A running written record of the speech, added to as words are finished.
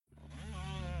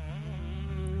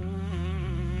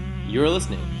You're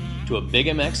listening to a Big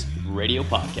MX radio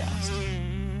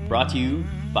podcast, brought to you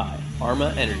by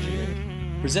Arma Energy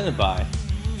Drink, presented by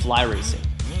Fly Racing,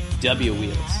 W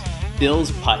Wheels,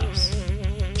 Bill's Pipes,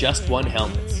 Just One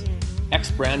Helmets,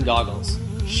 X Brand Goggles,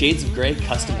 Shades of Grey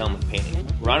Custom Helmet Painting,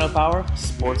 Rhino Power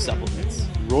Sports Supplements,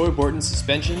 Roy Borton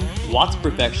Suspension, Watts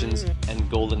Perfections, and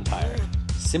Golden Tire.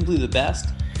 Simply the best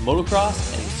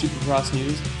motocross and supercross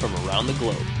news from around the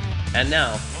globe. And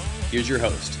now, here's your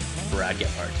host, Brad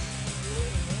Gephardt.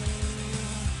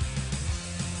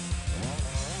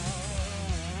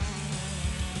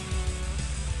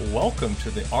 Welcome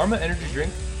to the Arma Energy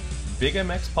Drink Big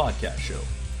MX podcast show.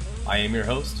 I am your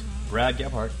host, Brad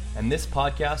Gephardt, and this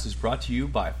podcast is brought to you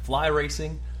by Fly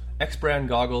Racing, X Brand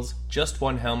Goggles, Just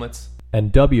One Helmets,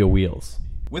 and W Wheels.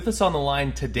 With us on the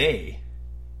line today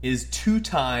is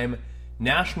two-time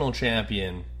national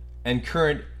champion and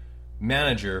current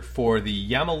manager for the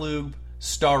Yamalube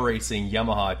Star Racing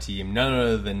Yamaha team, none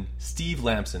other than Steve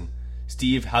Lamson.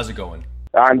 Steve, how's it going?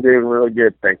 I'm doing really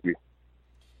good, thank you.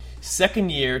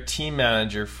 Second year team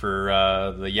manager for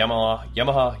the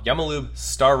Yamalube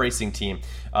Star Racing team.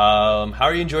 How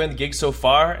are you enjoying the gig so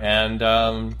far? And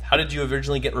how did you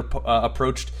originally get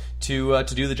approached to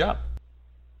do the job?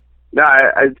 No,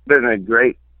 it's been a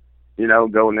great,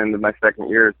 going into my second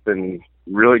year. It's been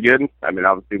really good. I mean,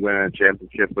 obviously winning a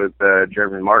championship with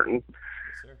Jeremy Martin,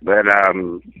 but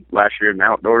last year in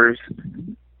outdoors.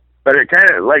 But it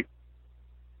kind of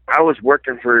I was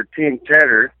working for Team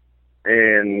Cheddar.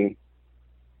 And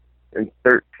in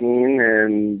 13,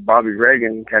 and Bobby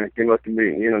Reagan kind of came up to me,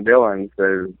 Dylan, and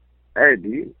said, "Hey,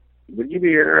 would you be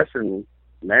interested in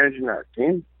managing our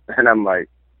team?" And I'm like,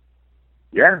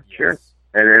 "Yeah, yes. Sure."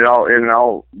 And it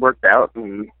all worked out,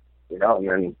 and and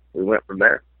then we went from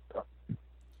there. So.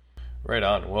 Right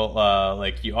on. Well,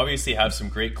 you obviously have some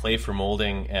great clay for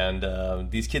molding, and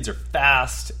these kids are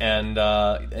fast, and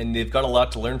they've got a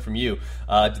lot to learn from you.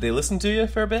 Do they listen to you a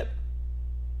fair bit?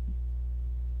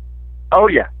 Oh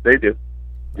yeah, they do.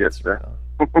 Yes, sir.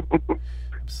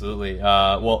 Absolutely.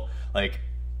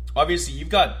 Obviously, you've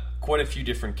got quite a few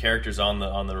different characters on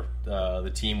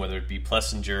the team, whether it be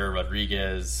Plessinger,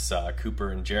 Rodriguez, Cooper,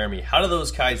 and Jeremy. How do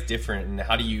those guys different, and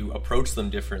how do you approach them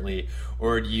differently,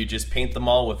 or do you just paint them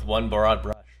all with one broad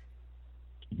brush?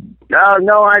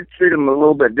 No, I treat them a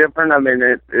little bit different. I mean,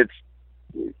 it's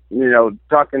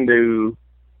talking to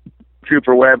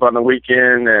Cooper Webb on the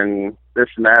weekend and this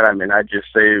and that. I mean, I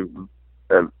just say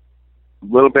a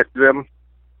little bit to them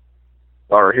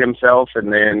or himself,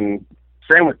 and then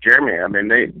same with Jeremy. I mean,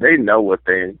 they know what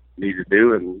they need to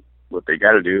do and what they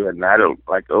got to do, and I don't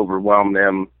overwhelm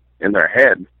them in their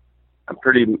head. I'm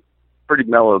pretty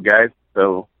mellow guy,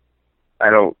 so I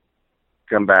don't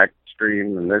come back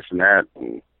stream and this and that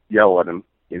and yell at them,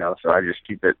 so I just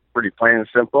keep it pretty plain and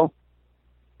simple.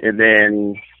 And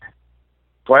then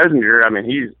Plessinger, I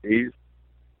mean, he's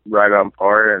right on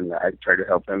par, and I try to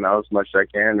help him out as much as I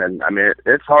can. And I mean,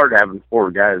 it's hard having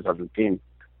four guys on the team.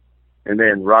 And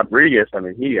then Rodriguez, I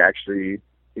mean, he's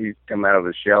come out of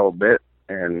his shell a bit,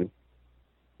 and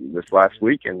this last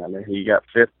weekend, I mean, he got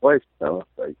 5th place, so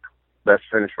best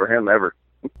finish for him ever.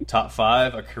 Top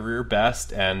 5, a career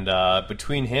best, and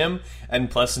between him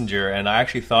and Plessinger, and I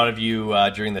actually thought of you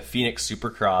during the Phoenix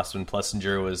Supercross when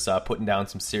Plessinger was putting down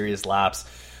some serious laps.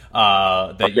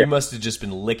 You must have just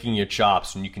been licking your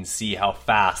chops when you can see how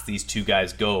fast these two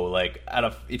guys go.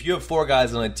 If you have 4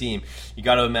 guys on a team, you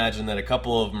got to imagine that a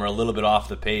couple of them are a little bit off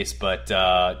the pace, but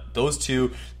those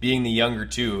two being the younger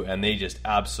two, and they just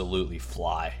absolutely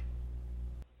fly.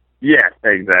 Yeah,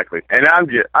 exactly. And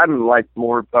I'm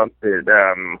more pumped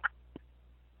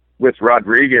with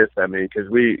Rodriguez. I mean, because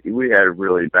we had a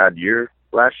really bad year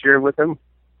last year with him,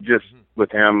 just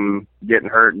with him getting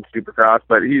hurt in Supercross,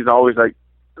 but he's always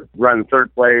run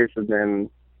 3rd place and then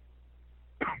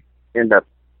end up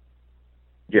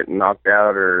getting knocked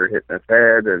out or hitting his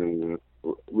head, and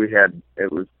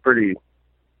it was pretty,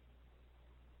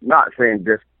 not saying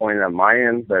disappointing on my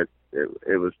end, but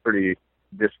it was pretty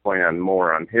disappointing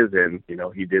more on his end.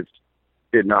 He did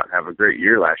not have a great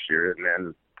year last year, and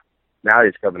then now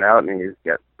he's coming out and he's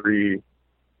got 3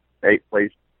 8th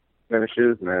place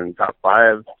finishes and then top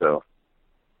 5, so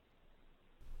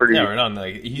yeah, right on.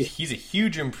 He's a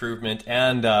huge improvement,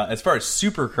 and as far as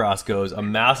Supercross goes, a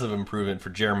massive improvement for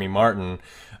Jeremy Martin,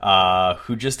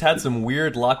 who just had some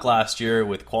weird luck last year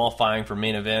with qualifying for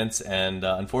main events, and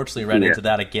unfortunately ran into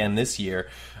that again this year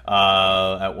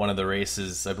at one of the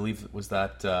races. I believe was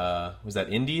that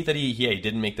Indy that he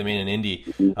didn't make the main in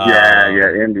Indy.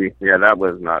 Indy. Yeah, that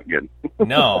was not good.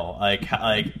 No,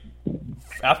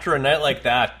 after a night like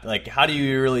that, like how do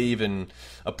you really even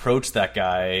approach that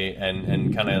guy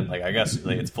and kind of like, I guess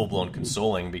like, it's full blown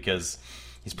consoling because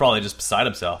he's probably just beside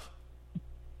himself.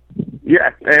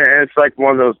 Yeah, and it's like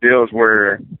one of those deals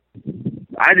where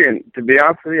to be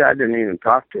honest with you, I didn't even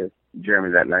talk to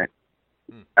Jeremy that night.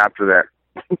 After that,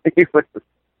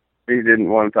 he didn't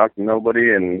want to talk to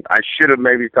nobody, and I should have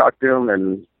maybe talked to him,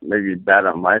 and maybe bad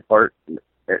on my part.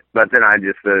 But then I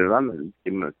just said, I'm going to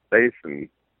give him a space and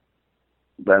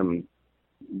let him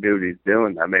do what he's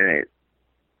doing. I mean,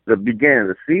 the beginning of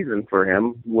the season for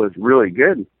him was really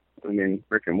good. I mean,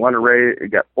 freaking won a race, he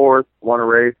got fourth, won a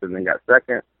race, and then got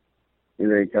second.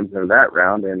 And then he comes into that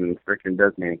round and freaking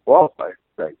doesn't even qualify.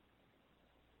 It's like,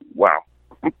 wow.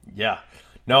 Yeah.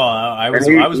 No, I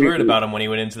was worried about him when he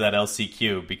went into that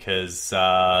LCQ because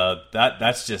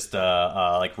that's just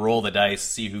like roll the dice,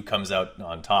 see who comes out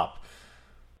on top.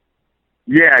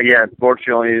 Yeah.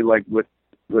 Fortunately, like with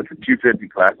the 250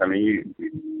 class, I mean,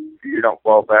 you don't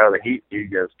qualify out of the heat, you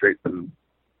go straight to the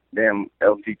damn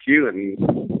LCQ,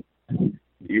 and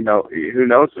you know who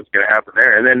knows what's going to happen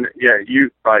there. And then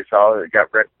you probably saw it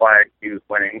got red flag. He was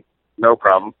winning, no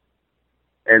problem.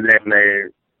 And then they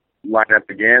line up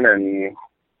again, and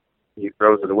he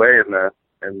throws it away in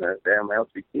the damn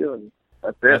LCQ, and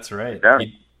that's it. That's right.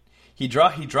 He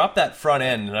dropped that front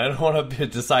end, and I don't want to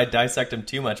dissect him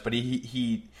too much, but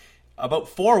he about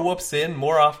 4 whoops in,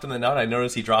 more often than not, I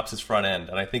noticed he drops his front end,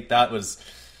 and I think that was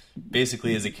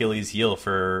basically his Achilles heel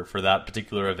for that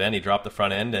particular event. He dropped the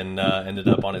front end and ended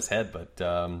up on his head, but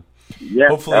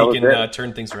hopefully he can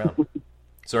turn things around.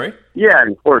 Sorry? Yeah,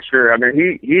 for sure. I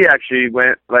mean, he actually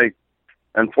went, like,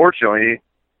 unfortunately,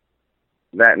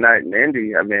 that night in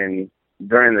Indy, I mean,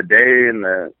 during the day in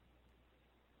the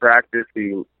practice,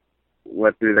 he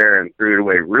went through there and threw it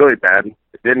away really bad.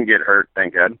 It didn't get hurt,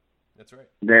 thank God. That's right.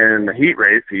 Then in the heat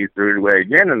race, he threw it away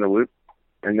again in the loop.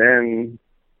 And then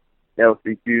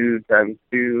LCQ times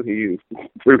 2, he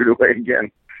threw it away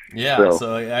again. Yeah,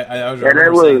 so I was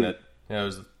saying that it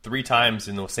was 3 times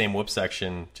in the same whoop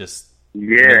section. Just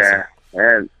yeah,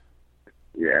 and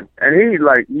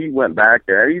he went back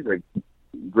there. He's a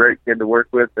great kid to work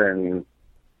with, and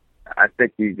I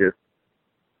think I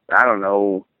don't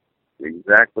know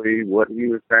exactly what he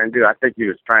was trying to do. I think he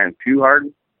was trying too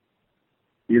hard,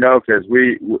 because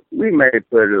we may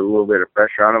put a little bit of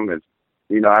pressure on him. As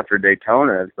after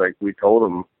Daytona, it's like we told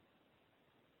him,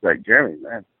 like, Jeremy,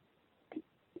 man,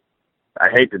 I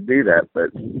hate to do that,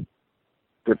 but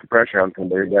put the pressure on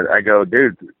somebody. But I go,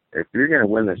 dude, if you're going to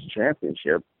win this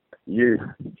championship, you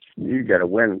got to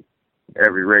win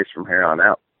every race from here on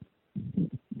out.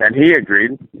 And he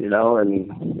agreed,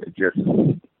 and it just...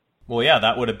 Well, yeah,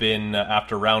 that would have been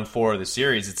after round 4 of the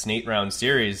series. It's an 8-round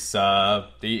series.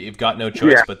 You've got no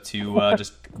choice but to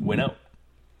just win out.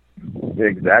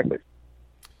 Exactly.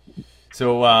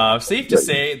 So safe to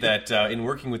say that in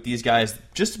working with these guys,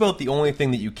 just about the only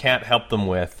thing that you can't help them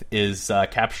with is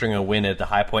capturing a win at the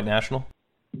High Point National?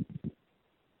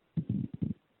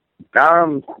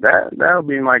 That'll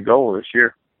be my goal this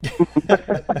year.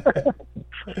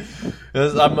 I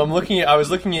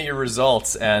was looking at your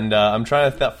results, and I'm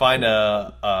trying to find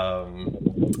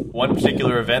one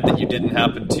particular event that you didn't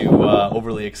happen to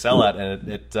overly excel at,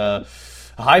 and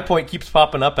High Point keeps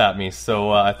popping up at me.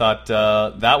 So I thought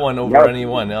that one over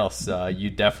anyone else, you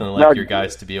definitely like your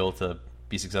guys to be able to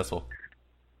be successful.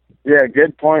 Yeah,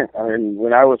 good point. I mean,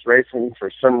 when I was racing, for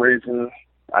some reason,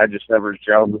 I just never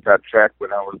gelled with that track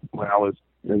when I was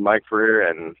in my career,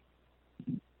 and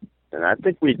I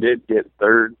think we did get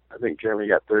third. I think Jeremy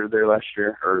got third there last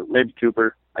year, or maybe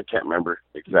Cooper. I can't remember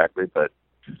exactly, but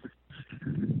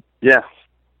yeah,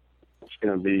 it's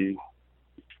gonna be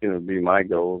my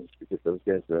goal to get those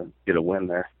guys to get a win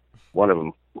there. One of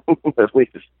them, at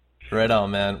least. Right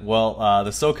on, man. Well,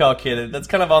 the SoCal kid, that's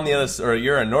kind of on the other, or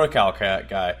you're a NorCal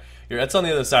guy. That's on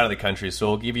the other side of the country, so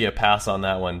we'll give you a pass on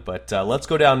that one. But let's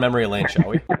go down memory lane, shall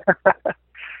we?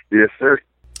 Yes, sir.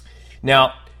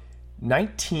 Now,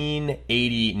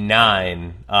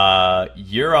 1989,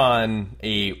 you're on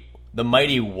the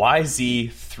mighty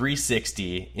YZ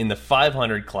 360 in the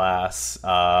 500 class,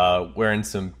 wearing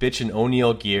some bitchin'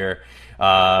 O'Neill gear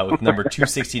with number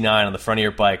 269 on the front of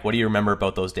your bike. What do you remember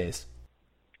about those days?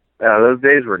 Those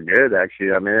days were good,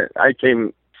 actually. I mean, I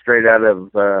came straight out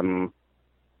of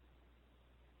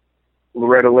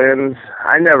Loretta Lynn's.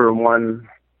 I never won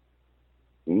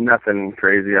nothing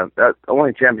crazy. The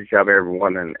only championship I ever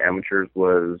won in amateurs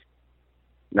was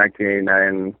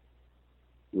 1989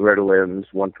 Loretta Lynn's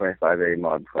 125A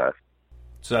mod class.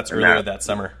 So that's earlier that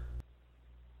summer.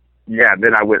 Yeah,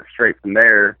 then I went straight from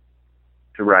there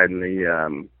to riding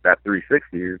the that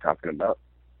 360 you're talking about.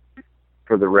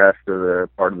 for the rest of the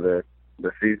part of the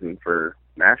season for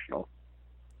nationals.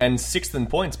 And 6th in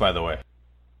points, by the way.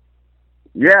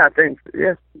 Yeah, I think,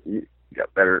 yeah, you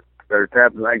got better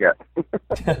tabs than I got.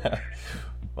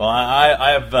 Well,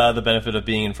 I have the benefit of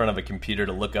being in front of a computer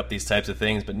to look up these types of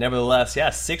things, but nevertheless, yeah,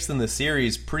 6th in the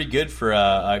series, pretty good for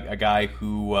a guy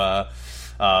who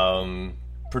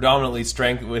predominantly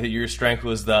your strength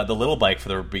was the little bike for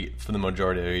the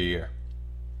majority of your year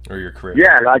or your career.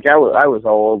 Yeah, like I was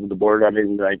all over the board. I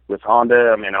mean, like with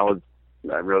Honda, I mean,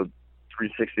 I rode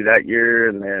 360 that year,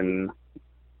 and then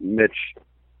Mitch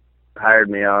hired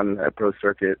me on a pro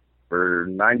circuit for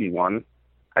 91.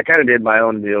 I kind of did my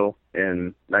own deal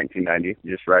in 1990,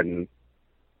 just riding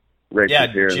races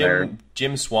here and there.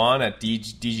 Jim Swan at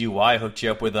DGY hooked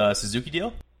you up with a Suzuki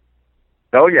deal?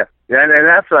 Oh, yeah. And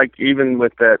that's like, even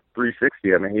with that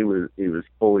 360, I mean, he was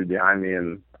fully behind me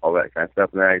and all that kind of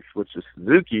stuff. And then I switched to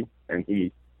Suzuki, and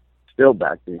he still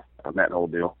backed me on that whole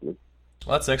deal.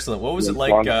 Well, that's excellent. What was it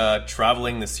like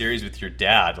traveling the series with your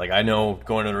dad? Like, I know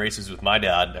going to the races with my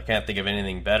dad, I can't think of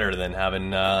anything better than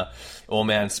having old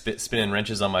man spinning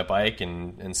wrenches on my bike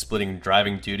and splitting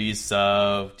driving duties.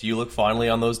 Do you look fondly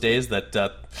on those days that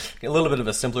a little bit of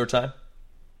a simpler time?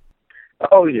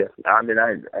 Oh, yeah. I mean,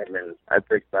 I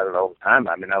think about it all the time.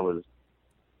 I mean,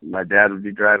 my dad would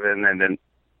be driving, and then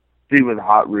he was a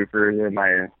hot roofer, and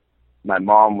my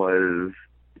mom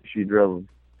she drove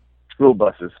school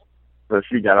buses. So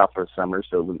she got off for the summer.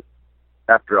 So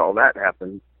after all that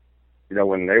happened, you know,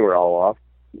 when they were all off,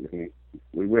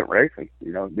 we went racing,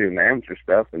 you know, doing the amateur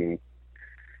stuff. And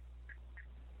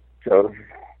so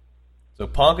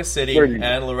Ponca City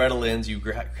and Loretta Lynn's, you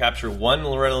capture one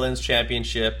Loretta Lynn's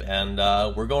championship, and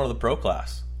we're going to the pro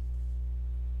class.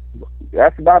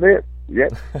 That's about it.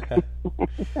 Yep.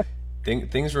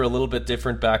 Things were a little bit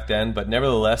different back then, but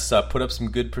nevertheless, put up some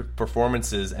good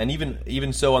performances, and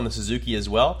even so on the Suzuki as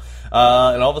well.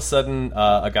 And all of a sudden,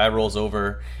 a guy rolls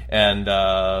over and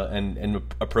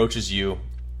approaches you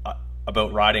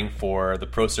about riding for the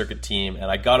pro circuit team, and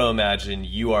I got to imagine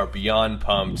you are beyond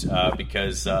pumped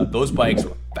because those bikes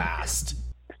were fast.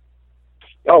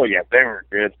 Oh yeah, they were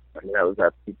good. I mean, that was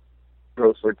that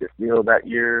pro circuit deal that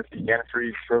year, the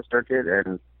Gantry pro circuit,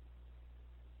 and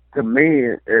to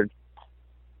me, it's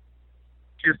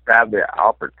just to have the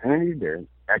opportunity to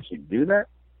actually do that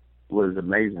was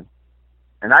amazing.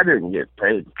 And I didn't get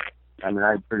paid. I mean,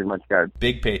 I pretty much got a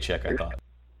big paycheck, I thought.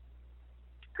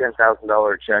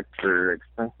 $10,000 check for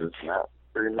expenses, and that's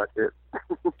pretty much it.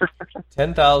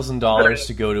 $10,000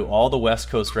 to go to all the West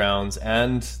Coast rounds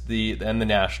and the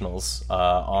Nationals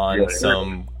on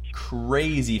some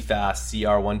crazy fast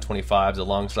CR125s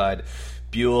alongside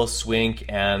Buell, Swink,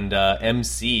 and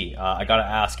MC. I got to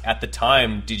ask, at the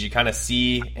time, did you kind of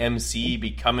see MC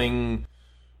becoming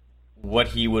what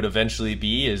he would eventually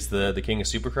be as the king of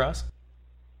Supercross?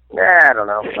 Yeah, I don't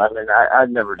know. I mean, I've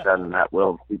never done that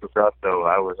well in Supercross, so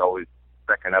I was always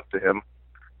second up to him,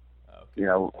 you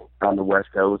know, on the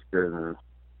West Coast. And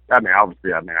I mean,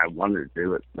 obviously, I wanted to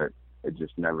do it, but it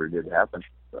just never did happen.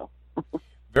 So.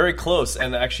 Very close,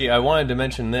 and actually, I wanted to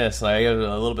mention this. I got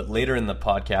a little bit later in the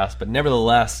podcast, but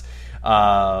nevertheless,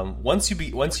 once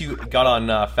you got on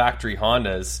factory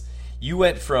Hondas, you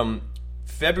went from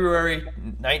February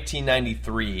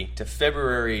 1993 to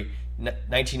February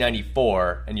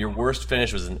 1994, and your worst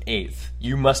finish was an 8th.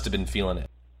 You must have been feeling it.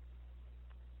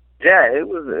 Yeah, it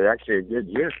was actually a good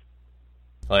year.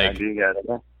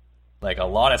 Like a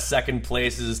lot of second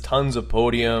places, tons of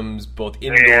podiums, both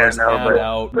indoors and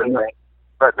out.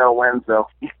 But no wins, though.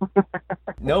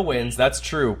 No wins, that's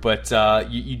true. But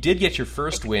you did get your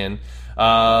first win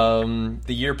the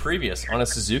year previous on a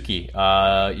Suzuki.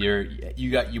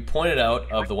 You pointed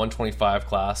out of the 125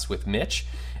 class with Mitch,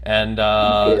 and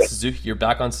Suzuki. You're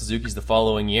back on Suzuki's the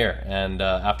following year. And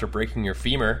after breaking your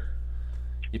femur,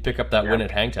 you pick up that win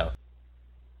at Hangtown.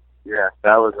 Yeah,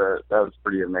 that was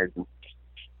pretty amazing.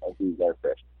 I do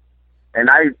that. And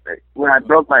when I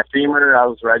broke my femur, I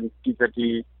was riding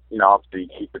 250. You know, obviously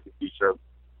keep it the two-stroke.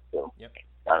 So, yep.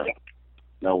 I don't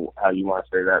know how you want to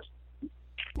say that.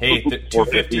 Hey,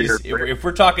 250s, if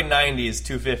we're talking 90s,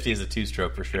 250 is a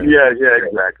two-stroke for sure. Yeah,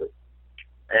 exactly.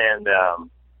 And,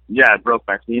 I broke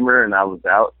my femur and I was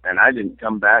out, and I didn't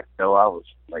come back till I was,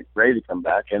 like, ready to come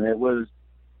back. And it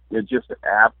just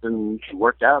happened to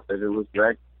work out that it was,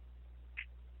 like,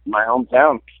 my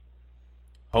hometown.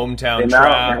 Hometown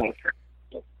track.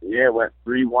 Yeah, it went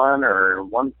 3-1 or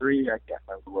 1-3. I can't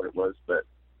remember what it was, but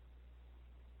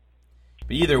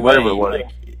either way,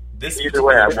 this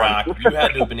particular track, you had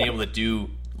to have been able to do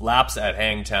laps at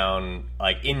Hangtown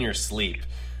like in your sleep.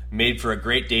 Made for a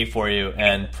great day for you,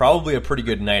 and probably a pretty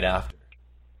good night after.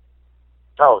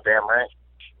 Oh, damn right.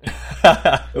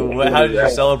 How did you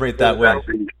celebrate that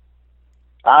win?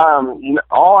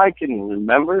 All I can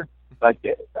remember, I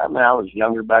was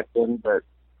younger back then, but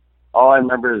all I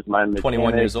remember is my mechanic.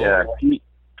 21 years old.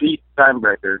 Pete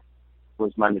Steinbrecher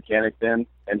was my mechanic then,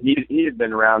 and he had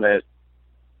been around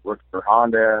worked for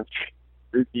Honda,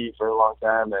 Suzuki for a long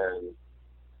time, and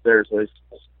there's this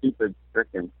stupid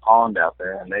freaking pond out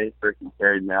there, and they freaking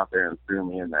carried me out there and threw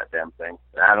me in that damn thing.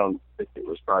 And I don't think it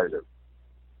was probably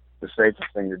the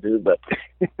safest thing to do, but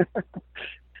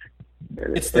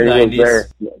it's the 90s.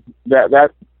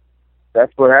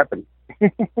 That's what happened.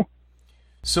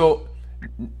 So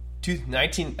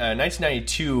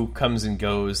 1992 comes and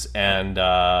goes, and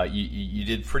you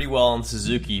did pretty well on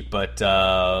Suzuki, but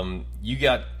you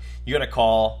got a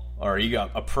call, or you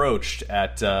got approached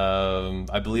at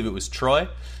I believe it was Troy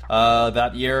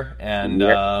that year, and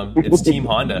it's Team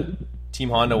Honda. Team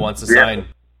Honda wants to sign.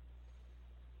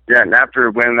 Yeah, and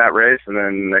after winning that race, and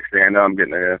then next thing I know, I'm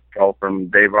getting a call from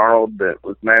Dave Arnold that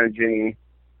was managing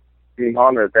Team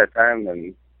Honda at that time,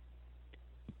 and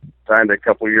signed a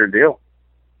couple-year deal.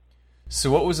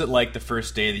 So what was it like the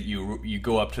first day that you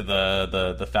go up to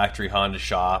the factory Honda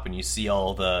shop and you see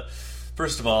all the,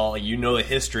 first of all, you know the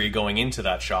history going into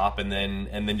that shop, and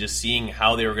then just seeing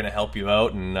how they were going to help you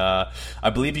out, and I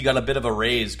believe you got a bit of a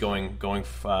raise going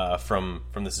from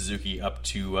the Suzuki up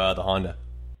to the Honda.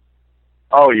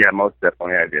 Oh yeah, most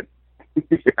definitely I did.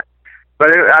 Yeah.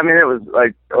 But it was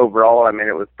like overall, it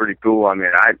was pretty cool.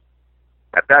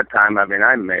 At that time, I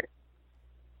made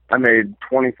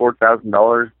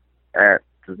 $24,000 at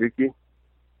Suzuki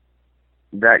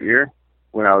that year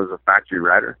when I was a factory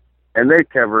rider, and they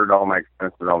covered all my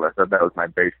expenses and all that stuff. That was my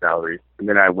base salary, and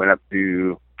then I went up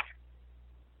to,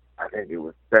 I think it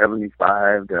was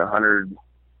 75 to 100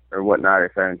 or whatnot. I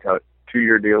signed a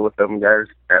 2-year deal with them guys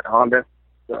at Honda.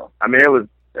 So it was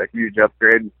a huge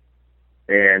upgrade,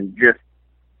 and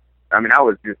I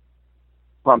was just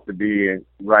pumped to be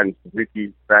riding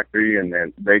Suzuki factory, and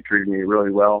then they treated me really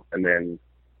well, and then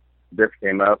this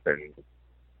came up, and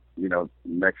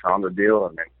next Honda deal,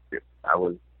 and then I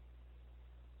was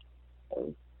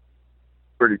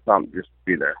pretty pumped just to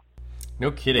be there.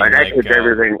 No kidding. I took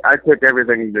everything. I took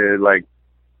everything to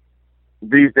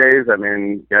these days.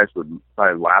 Guys would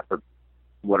probably laugh at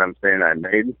what I'm saying I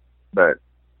made, but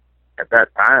at that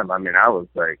time, I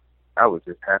was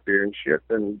just happy and shit,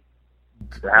 and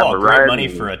to have a ride. Great money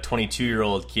for a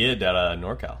 22-year-old kid out of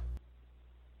NorCal.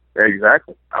 Yeah,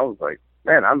 exactly. I was like,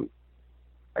 man, I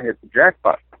hit the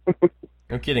jackpot.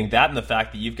 No kidding. That and the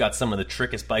fact that you've got some of the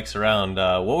trickiest bikes around.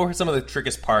 What were some of the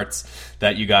trickiest parts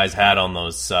that you guys had on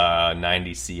those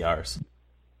 90 CRs?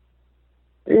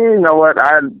 You know what?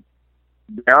 To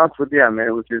be honest with you,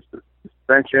 it was just the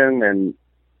suspension and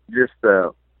just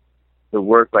the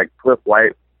work. Like Cliff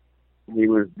White, he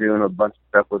was doing a bunch of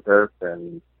stuff with us,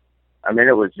 and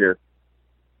it was just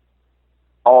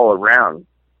all around.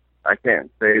 I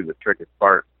can't say the trickiest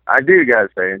part. I do gotta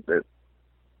say that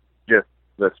just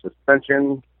the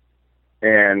suspension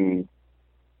and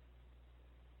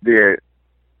the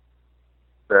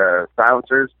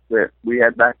silencers that we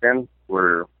had back then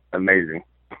were amazing.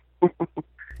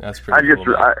 That's pretty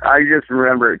cool. I just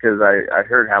remember it because I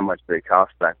heard how much they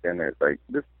cost back then. It's like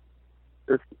this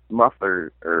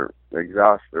muffler or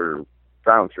exhaust or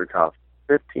silencer cost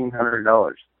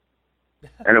 $1,500,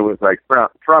 and it was like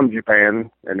from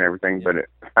Japan and everything. But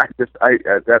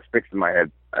that's fixed in my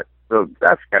head. So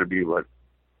that's got to be what.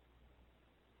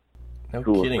 No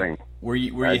kidding. Thing. Were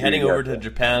you heading over to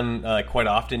Japan quite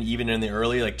often, even in the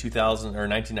early 2000 or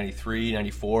 1993,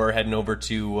 94, heading over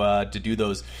to do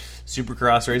those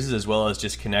Supercross races as well as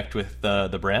just connect with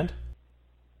the brand?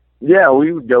 Yeah,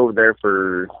 we would go there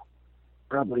for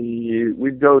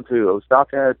we'd go to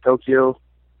Osaka, Tokyo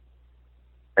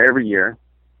every year.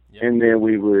 Yep. And then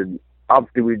we'd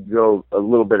go a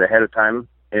little bit ahead of time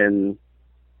and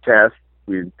test.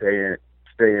 We'd stay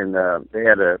in, they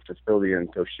had a facility in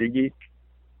Toshigi,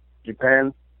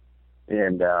 Japan,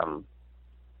 and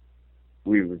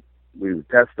we would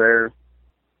test there,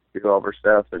 do all of our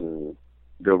stuff, and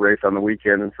go race on the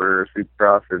weekend for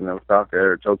Supercross in Osaka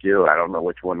or Tokyo. I don't know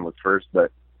which one was first,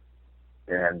 but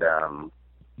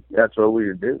that's what we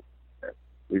would do.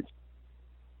 We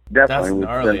definitely. That's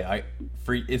gnarly.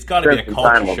 It's got to be a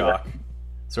culture shock.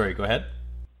 Sorry, go ahead.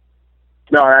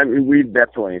 No, we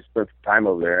definitely spent time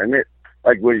over there, and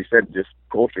like what you said, just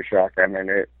culture shock.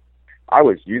 I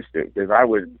was used to it because I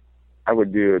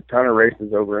would do a ton of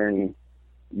races over in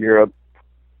Europe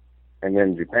and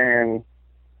then Japan.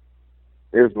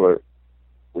 Here's what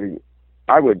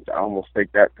I would almost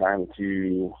take that time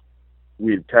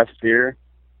we'd test here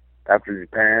after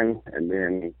Japan, and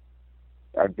then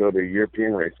I'd go to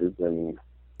European races and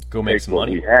go make some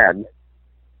money. We had,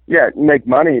 yeah, make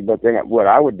money. But then what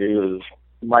I would do is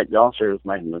Mike Gosser was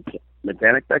my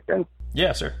mechanic back then.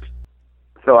 Yeah, sir.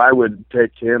 So I would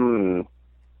take him, and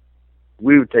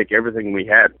we would take everything we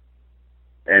had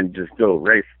and just go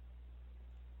race.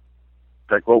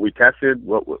 Like what we tested,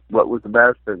 what was the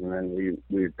best, and then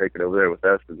we would take it over there with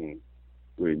us, and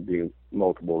we'd do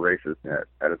multiple races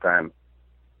at a time.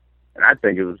 And I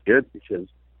think it was good because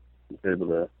I was able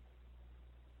to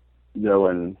go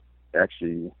and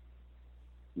actually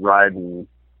ride in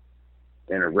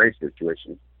a race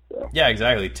situation. So. Yeah,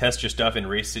 exactly. Test your stuff in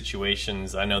race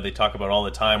situations. I know they talk about all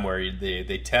the time where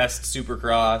they test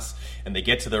Supercross and they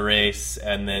get to the race,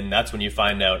 and then that's when you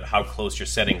find out how close your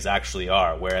settings actually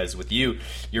are. Whereas with you,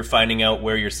 you're finding out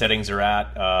where your settings are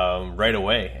at right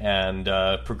away, and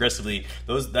progressively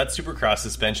that Supercross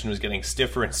suspension was getting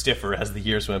stiffer and stiffer as the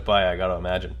years went by. I got to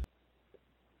imagine.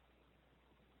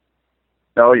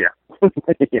 Oh yeah,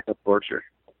 yeah, for sure.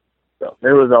 So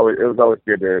it was always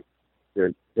good to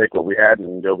take what we had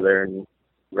and go over there and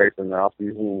race in the off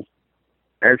season.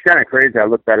 And it's kind of crazy. I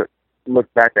look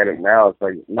back at it now. It's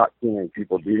like not seeing many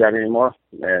people do that anymore.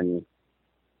 And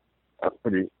I'm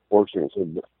pretty fortunate to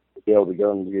be able to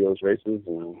go and do those races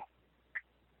and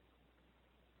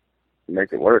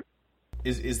make it work.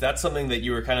 Is that something that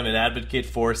you were kind of an advocate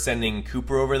for, sending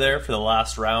Cooper over there for the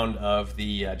last round of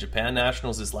the Japan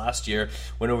Nationals this last year?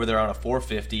 Went over there on a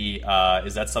 450.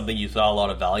 Is that something you saw a lot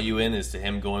of value in? Is to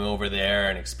him going over there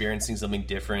and experiencing something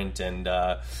different, and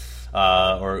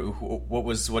or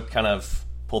what kind of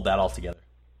pulled that all together?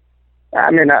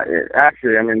 I mean,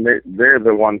 they're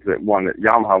the ones that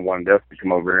Yamaha wanted us to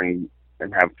come over and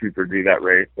have Cooper do that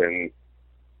race, and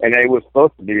it was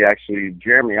supposed to be actually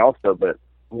Jeremy also, but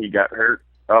he got hurt,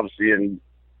 obviously, in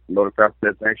motocross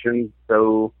destination.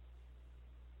 So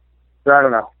I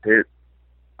don't know.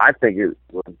 I think it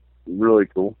was really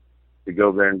cool to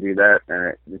go there and do that, and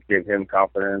it just gave him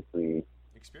confidence and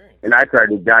experience. And I tried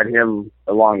to guide him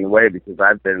along the way because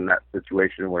I've been in that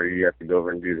situation where you have to go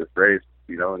over and do this race,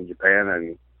 in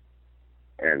Japan,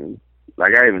 and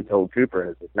like I even told Cooper,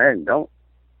 I said, man, don't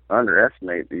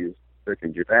underestimate these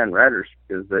freaking Japan riders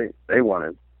because they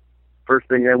wanted. First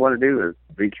thing they want to do is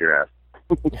beat your ass.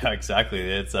 Yeah, exactly.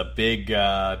 It's a big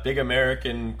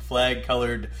American flag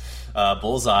colored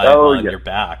bullseye on your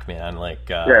back, man.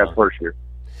 Yeah, for sure.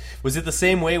 Was it the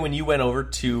same way when you went over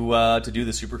to do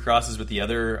the Supercrosses with the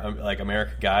other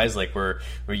American guys? Like, were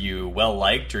you well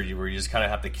liked, or were you just kind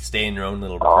of have to stay in your own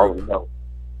little group? Oh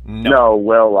no,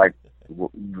 well liked,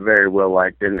 very well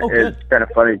liked, and it's kind of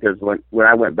funny because when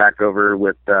I went back over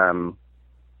with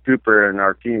Cooper and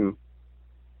our team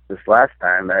this last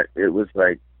time, it was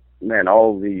like, man,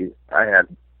 I had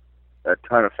a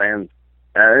ton of fans.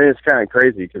 And it's kind of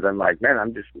crazy because I'm like, man,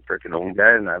 I'm just a freaking old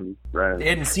guy and I'm running. They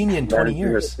hadn't seen you in 20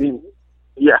 years.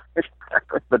 Yeah,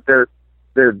 exactly. But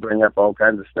they'd bring up all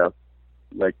kinds of stuff.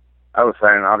 Like, I was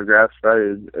signing autographs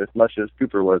as much as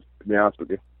Cooper was, to be honest with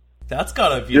you. That's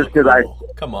gotta feel cool.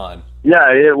 Come on. Yeah,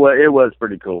 it was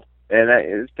pretty cool. And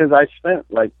it's because I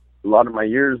spent, like, a lot of my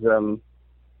years in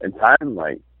time,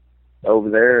 like, over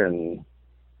there, and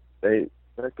they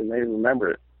remember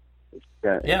it.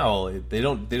 Yeah, well, they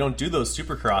don't do those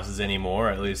Supercrosses anymore.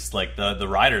 At least, like, the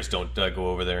riders don't go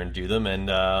over there and do them, and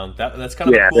that's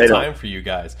kind of a cool time for you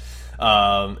guys.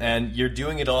 And you're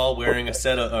doing it all wearing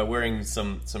wearing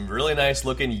some really nice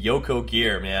looking Yoko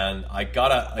gear, man.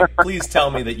 Please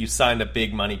tell me that you signed a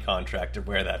big money contract to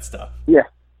wear that stuff. Yeah,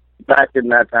 back in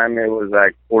that time it was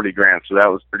like $40,000, so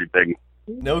that was pretty big.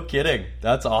 No kidding,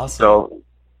 that's awesome. So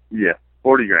yeah,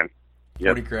 $40,000.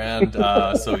 Yep.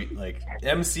 $40,000. So like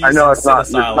MC's I know it's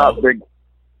not big.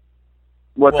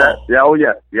 What's that? Yeah. Oh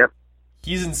yeah. Yep.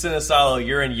 He's in Cinesalo.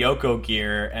 You're in Yoko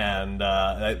gear, and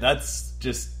that's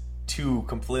just two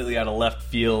completely out of left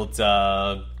field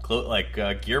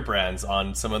gear brands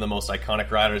on some of the most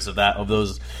iconic riders of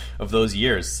those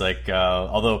years. Like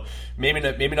although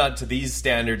maybe not to these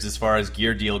standards as far as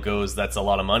gear deal goes, that's a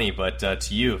lot of money. But to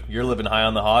you're living high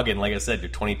on the hog, and like I said, you're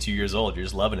 22 years old. You're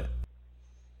just loving it.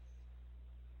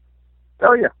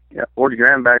 Oh yeah,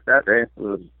 $40,000 back that day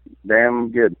was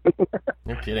damn good.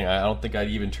 No kidding. I don't think I'd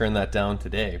even turn that down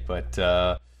today. But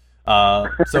so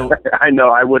I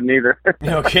know I wouldn't either.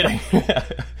 No kidding.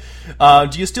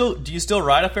 Do you still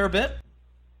ride a fair bit?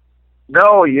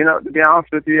 No, to be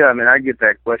honest with you, I mean I get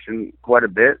that question quite a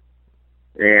bit,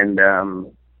 and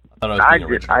I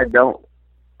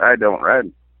don't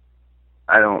ride.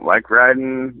 I don't like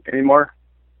riding anymore.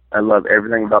 I love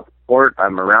everything about the sport.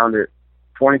 I'm around it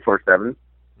 24/7.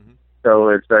 Mm-hmm. So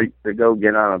it's like to go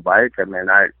get on a bike. I mean,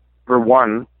 for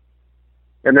one,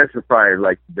 and this is probably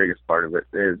like the biggest part of it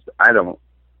is I don't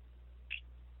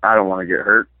want to get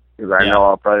hurt because I know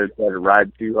I'll probably try to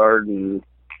ride too hard and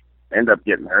end up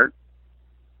getting hurt.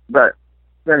 But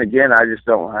then again, I just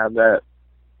don't have that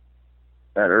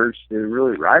urge to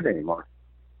really ride anymore.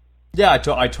 Yeah,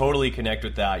 I totally connect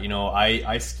with that. You know,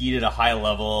 I skied at a high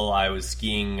level. I was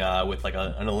skiing with like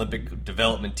an Olympic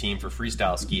development team for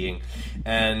freestyle skiing,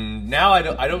 and now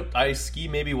I ski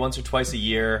maybe once or twice a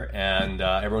year. And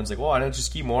everyone's like, "Well, why don't you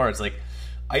ski more?" It's like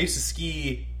I used to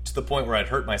ski to the point where I'd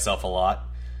hurt myself a lot,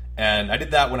 and I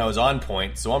did that when I was on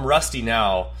point. So I'm rusty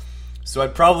now, so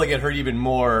I'd probably get hurt even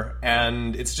more,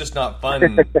 and it's just not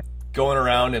fun going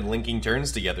around and linking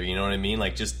turns together. You know what I mean?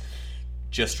 Like just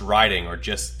riding or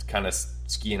just kind of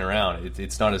skiing around.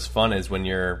 It's not as fun as when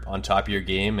you're on top of your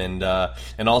game and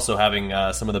also having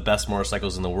some of the best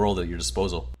motorcycles in the world at your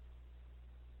disposal.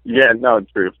 Yeah, no, it's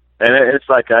true. And it's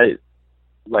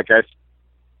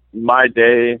my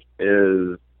day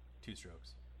is 2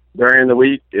 strokes. During the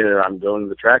week, I'm going to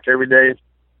the track every day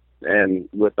and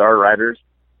with our riders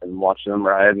and watching them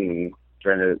ride and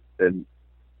trying to,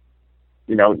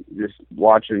 just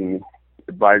watching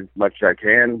as much as I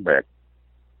can, but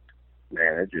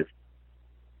man,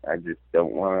 I just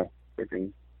don't want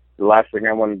to. The last thing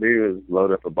I want to do is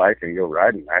load up a bike and go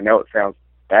riding. I know it sounds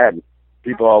bad.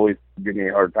 People always give me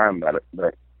a hard time about it,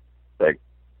 but like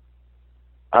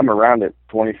I'm around it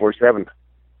 24/7.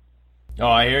 Oh,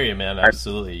 I hear you, man.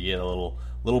 Absolutely, you get a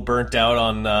little burnt out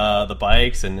on the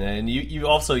bikes, and you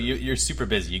also you're super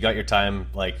busy. You got your time,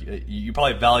 like you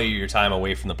probably value your time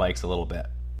away from the bikes a little bit.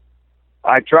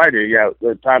 I try to, yeah.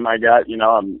 The time I got,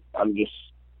 I'm just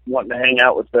wanting to hang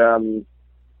out with them,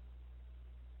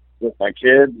 with my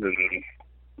kids and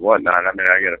whatnot. I mean,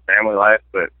 I got a family life,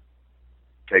 but it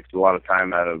takes a lot of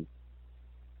time out of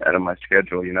my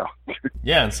schedule,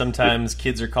 Yeah, and sometimes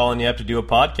kids are calling you up to do a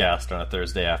podcast on a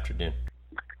Thursday afternoon.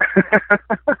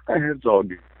 It's all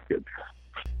good.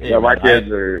 Yeah, my kids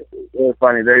are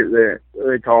funny.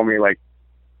 They call me like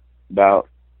about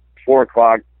 4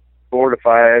 o'clock, 4 to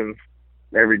 5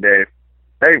 every day.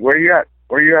 Hey, where you at?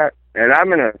 Where you at? And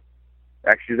I'm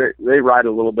actually, they ride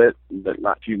a little bit, but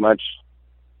not too much.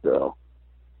 So,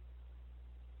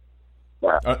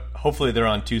 hopefully they're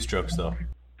on 2 strokes though.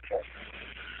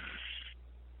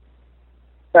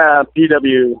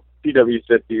 PW50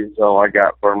 is all I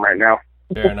got for them right now.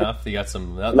 Fair enough. You got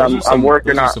some. I'm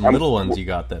working on some little ones you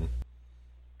got then.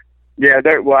 Yeah,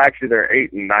 they're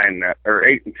 8 and 9 or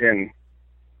 8 and 10.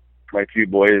 My 2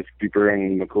 boys, Cooper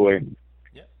and McCoy.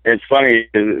 Yeah. It's funny.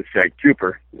 It's like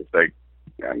Cooper. It's like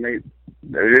they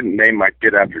didn't name my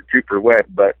kid after Cooper Webb,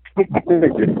 but that's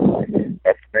the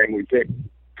name we picked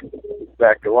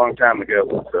back a long time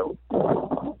ago. So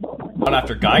not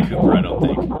after Guy Cooper, I don't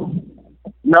think.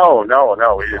 No.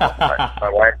 We didn't. My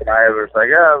wife and I were like,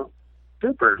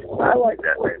 Cooper. I like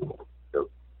that name. So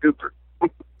Cooper.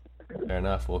 Fair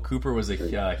enough. Well, Cooper was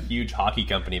a huge hockey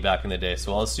company back in the day,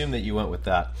 so I'll assume that you went with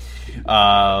that.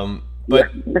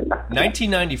 But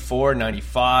 1994,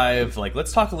 95,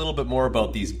 let's talk a little bit more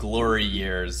about these glory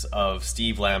years of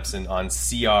Steve Lamson on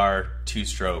CR 2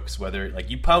 strokes. Whether,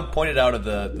 you pointed out of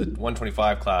the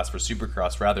 125 class for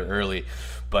Supercross rather early,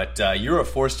 but you were a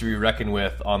force to be reckoned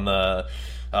with on the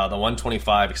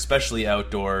 125, especially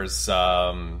outdoors.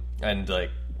 And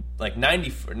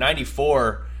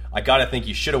 94, I gotta think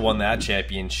you should have won that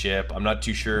championship. I'm not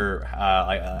too sure.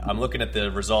 I'm looking at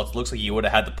the results. It looks like you would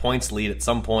have had the points lead at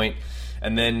some point.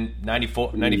 And then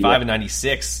 95 and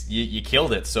 96, you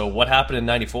killed it. So what happened in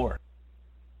 94?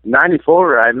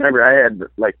 94, I remember I had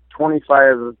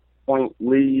 25-point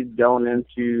lead going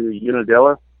into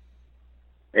Unadilla.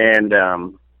 And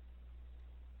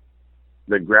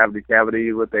the gravity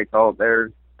cavity, what they call it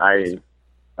there, I,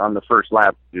 on the first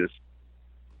lap, just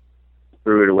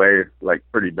threw it away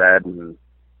pretty bad and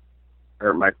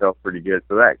hurt myself pretty good.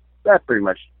 So that pretty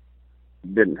much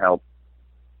didn't help.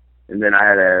 And then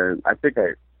I think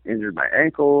I injured my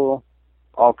ankle,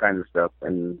 all kinds of stuff,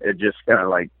 and it just kind of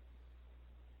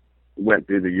went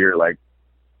through the year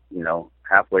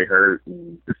halfway hurt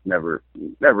and just never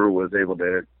was able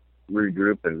to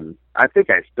regroup. And I think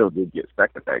I still did get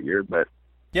second that year, but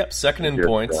yep, second in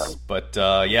points, but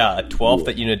a 12th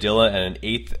at Unadilla and an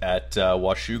 8th at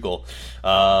Washougal.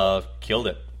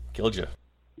 Killed you.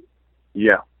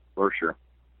 Yeah, for sure.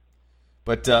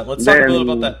 But let's talk a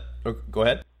little about that. Oh, go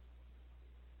ahead.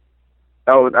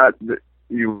 Oh,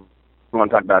 you want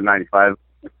to talk about 95?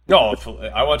 No,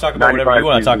 I want to talk about whatever you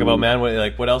want to talk about, man.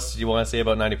 What else do you want to say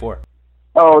about 94?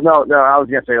 Oh, no, I was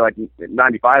going to say,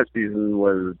 95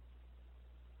 season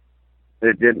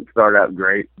it didn't start out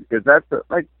great, because that's,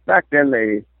 back then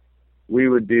we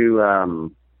would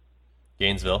do,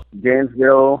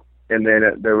 Gainesville, and then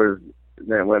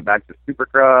it went back to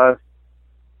Supercross.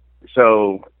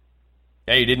 So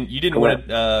yeah, you didn't win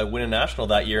a national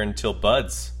that year until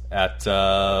Buds at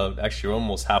actually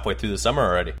almost halfway through the summer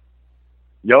already.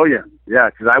 Oh yeah,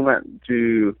 because I went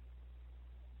to,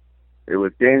 it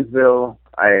was Gainesville.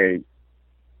 I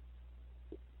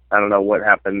don't know what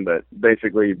happened, but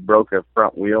basically broke a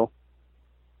front wheel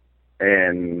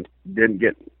and didn't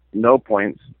get no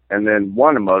points, and then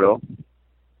won a moto,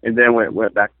 and then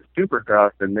went back to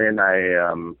Supercross, and then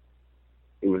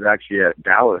it was actually at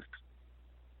Dallas,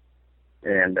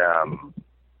 and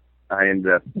I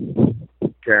ended up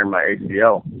tearing my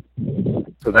ACL.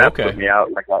 So that put me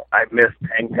out. Like I missed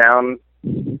Hangtown.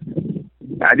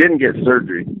 I didn't get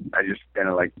surgery. I just kind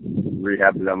of like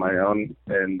rehabbed it on my own,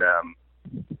 and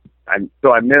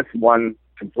I missed one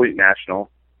complete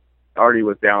national. Already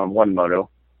was down one moto,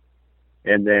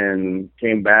 and then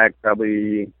came back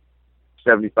probably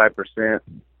 75%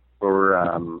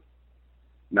 for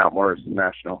Mount Morrison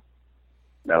National.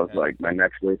 That was like my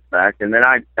next race back, and then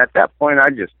at that point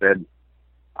I just said,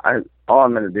 all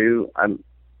I'm going to do, I'm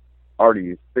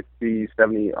already 60,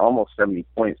 70, almost 70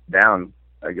 points down.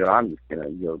 I go, I'm just going to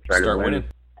go try Start to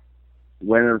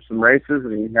win some races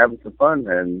and having some fun.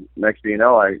 And next thing you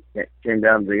know, I came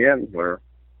down to the end where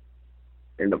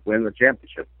I ended up winning the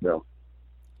championship. So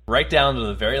right down to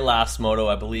the very last moto,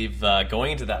 I believe,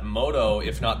 going into that moto,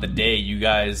 if not the day, you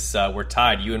guys were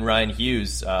tied. You and Ryan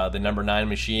Hughes, the number 9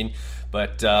 machine.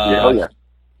 But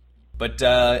But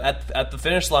at the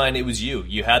finish line, it was you.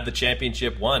 You had the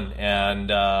championship won, and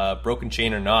broken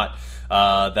chain or not,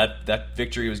 that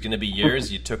victory was going to be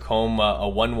yours. You took home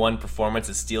a 1-1 performance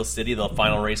at Steel City, the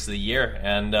final race of the year.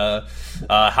 And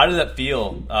how did that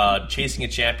feel, chasing a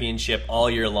championship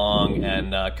all year long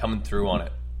and coming through on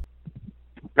it?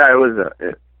 Yeah, it was.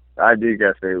 I do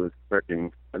gotta say it was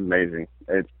freaking amazing.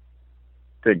 It's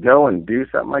to go and do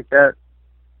something like that,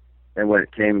 and when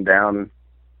it came down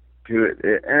to it,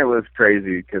 and it was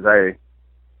crazy because I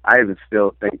even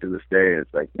still think to this day,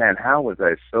 it's like, man, how was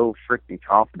I so freaking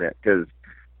confident? Because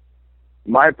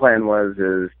my plan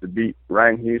is to beat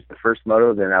Ryan Hughes the first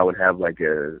moto, then I would have like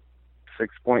a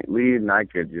 6-point lead, and I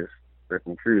could just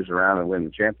freaking cruise around and win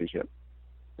the championship.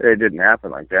 It didn't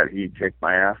happen like that. He kicked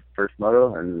my ass first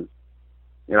moto, and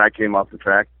I came off the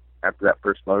track after that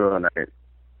first moto, and I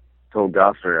told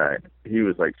Gosser, he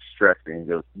was like stressing. He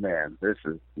goes, man, this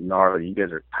is gnarly. You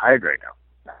guys are tied right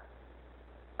now.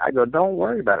 I go, don't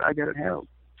worry about it. I got it handled.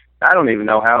 I don't even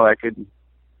know how I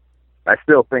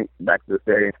still think back to this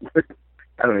day,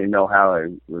 I don't even know how I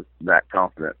was that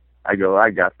confident. I go, I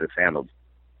got this handled.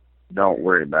 Don't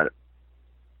worry about it.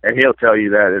 And he'll tell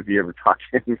you that if you ever talk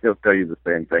to him, he'll tell you the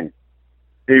same thing.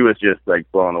 He was just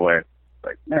like blown away.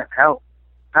 Like, man, how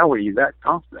were you that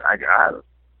confident?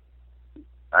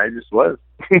 I just was.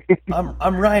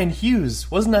 I'm Ryan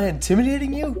Hughes. Wasn't I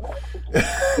intimidating you?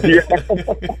 Yeah.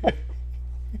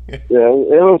 Yeah,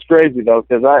 it was crazy though,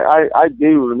 because I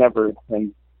do remember,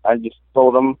 and I just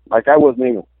told him, like, I wasn't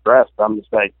even impressed. I'm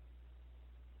just like,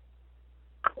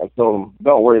 I told him,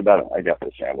 don't worry about it. I got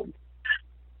this handled.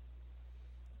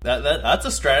 That's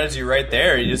a strategy right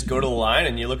there. You just go to the line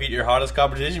and you look at your hottest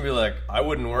competition and be like, I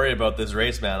wouldn't worry about this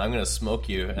race, man. I'm going to smoke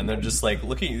you. And they're just like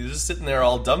looking, you're just sitting there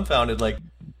all dumbfounded like,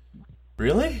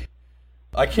 really?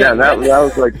 I can't. Yeah, that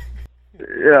was like,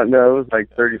 yeah, no, it was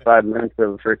like 35 minutes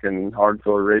of freaking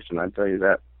hardcore racing, I tell you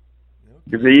that.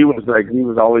 Because he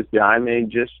was always behind me,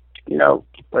 just,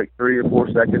 like 3 or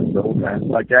 4 seconds the whole time.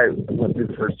 Like, I went through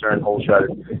the first turn, whole shot,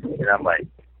 and I'm like,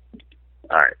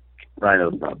 all right,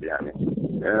 Rhino's not behind me.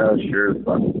 Yeah, sure as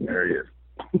fuck, there he is.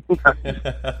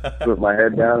 Put my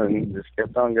head down and just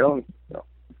kept on going. So,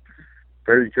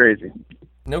 pretty crazy.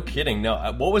 No kidding. No,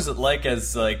 what was it like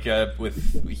as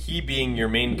with he being your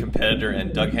main competitor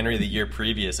and Doug Henry the year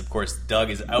previous? Of course, Doug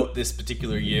is out this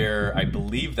particular year. I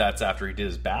believe that's after he did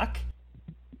his back.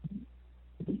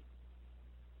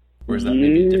 Or is that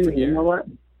maybe a different year? You know what?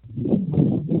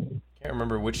 Can't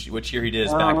remember which year he did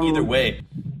his back. Either way,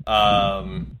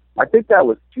 I think that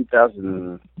was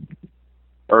 2000,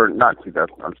 or not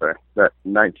 2000. I'm sorry, that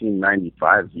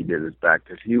 1995 he did his back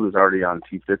because he was already on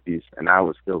 250s and I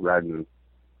was still riding.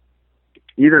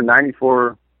 Either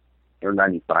 94 or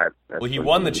 95. Well, he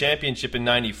won the championship in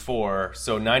 94,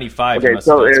 so 95. Okay,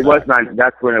 so it was 90.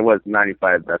 That's when it was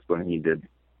 95. That's when he did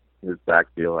his back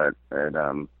deal at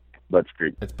Bud's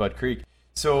Creek. It's Bud Creek.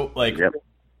 So yep.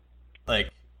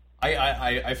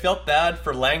 I felt bad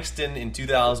for Langston in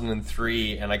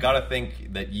 2003, and I gotta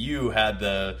think that you had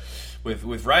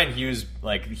with Ryan Hughes,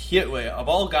 of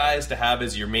all guys to have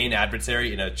as your main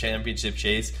adversary in a championship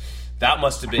chase, that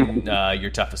must have been your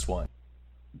toughest one.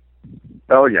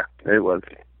 Oh yeah, it was.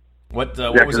 What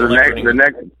was it like?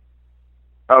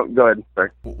 Oh, go ahead. Sorry.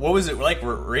 What was it like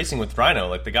racing with Rhino?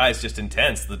 Like, the guy's just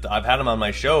intense. I've had him on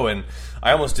my show, and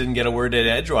I almost didn't get a word in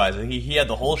edgewise. He had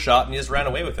the whole shot, and he just ran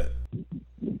away with it.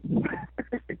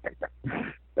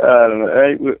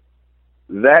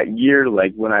 That year,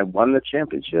 like when I won the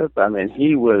championship, I mean,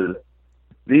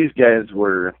 these guys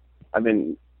were, I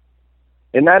mean,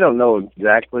 and I don't know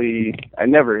exactly, I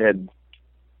never had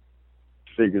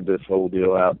figured this whole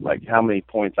deal out, like how many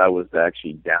points I was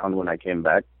actually down when I came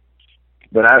back.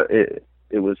 But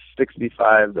it was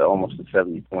 65 to almost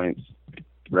 70 points,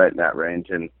 right in that range.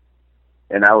 And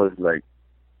I was like,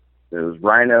 it was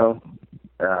Rhino,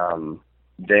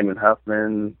 Damon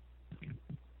Huffman, a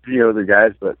few other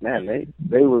guys, but man,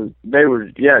 they were,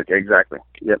 yeah, exactly.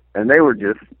 Yep. And they were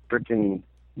just freaking,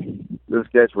 those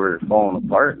guys were falling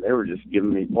apart. They were just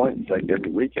giving me points like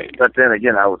every weekend. But then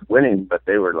again, I was winning, but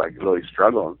they were like really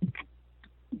struggling.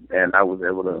 And I was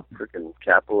able to freaking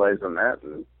capitalize on that,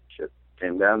 and shit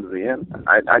came down to the end.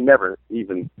 I never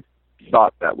even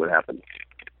thought that would happen.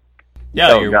 Yeah,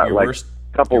 so your like worst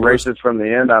couple races from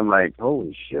the end, I'm like,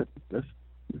 holy shit,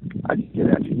 I could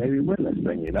actually maybe win this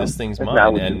thing, you know? This thing's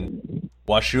mine. And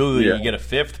Washougal, you get a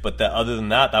 5th, but other than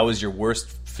that, that was your worst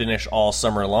finish all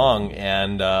summer long,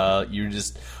 and you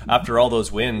just, after all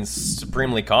those wins,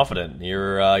 supremely confident.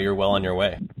 You're well on your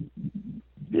way.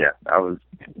 Yeah, I was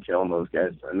killing those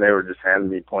guys, and they were just handing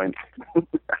me points.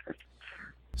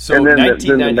 So and then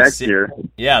 1996, the next year,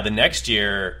 yeah, the next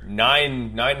year,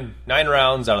 nine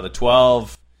rounds out of the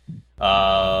 12,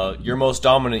 your most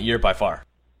dominant year by far.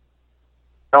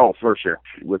 Oh, for sure,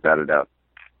 without a doubt.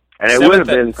 And it would have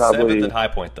been probably 7th at High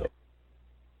Point, though.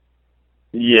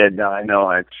 Yeah, no, I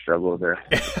know I struggle there.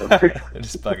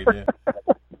 Just bugging you.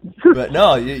 But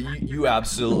no, you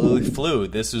absolutely flew.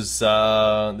 This was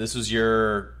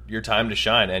your time to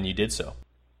shine, and you did so.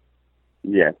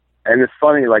 Yeah, and it's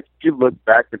funny, like, if you look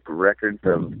back at the records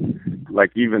of,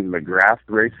 like, even McGrath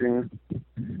racing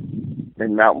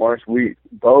in Mount Morris,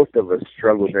 both of us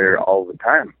struggled there all the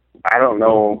time. I don't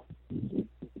know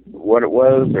what it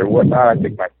was or whatnot. I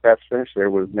think my best finish there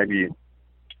was maybe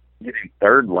getting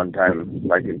third one time,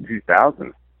 like in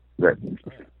 2000. But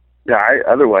yeah,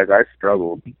 otherwise I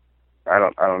struggled. I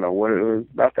don't know what it was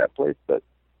about that place, but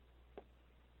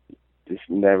just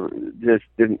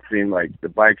didn't seem like the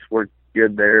bikes worked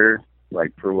good there,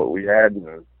 like for what we had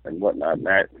and whatnot.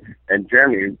 And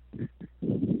Jeremy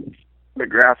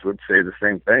McGrath would say the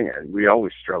same thing. We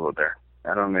always struggled there.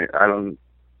 It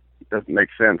doesn't make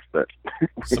sense, but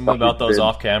something about those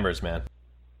off cameras, man.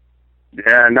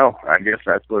 Yeah, no, I guess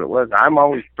that's what it was. I'm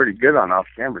always pretty good on off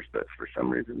cameras, but for some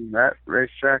reason that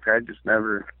racetrack, I just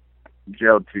never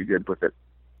gelled too good with it.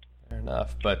 Fair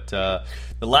enough. But the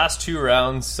last 2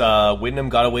 rounds, Wyndham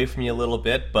got away from you a little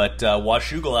bit, but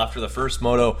Washougal, after the first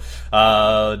moto,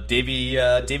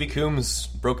 Davy Coombs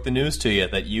broke the news to you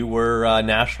that you were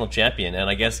national champion. And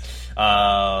I guess,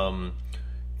 how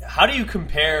do you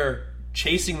compare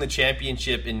chasing the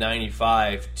championship in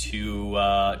 '95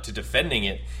 to defending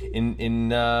it in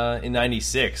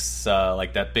 '96?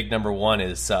 Like, that big number 1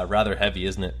 is rather heavy,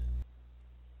 isn't it?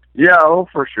 Yeah, oh,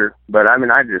 for sure. But I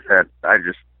mean, I just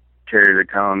carried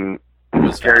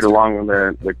along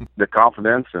the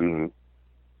confidence, and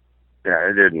yeah,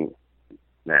 it didn't,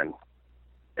 man.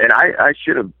 And I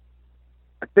should have.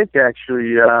 I think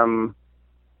actually, I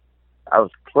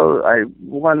was close. I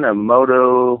won a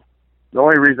moto. The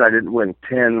only reason I didn't win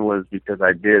 10 was because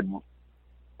I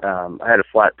had a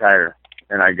flat tire,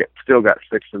 and I still got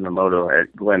 6th in the moto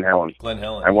at Glen Helen.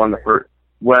 I won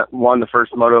the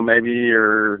first moto, maybe,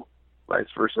 or vice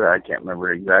versa. I can't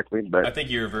remember exactly, but I think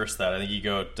you reversed that. I think you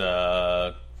got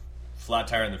flat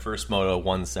tire in the first moto,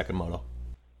 won the second moto.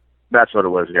 That's what it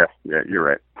was. Yeah, you're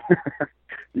right.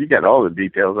 You got all the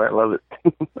details. I love it.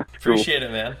 Appreciate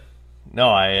it, man. No,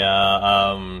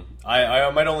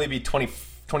 I might only be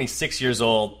 26 years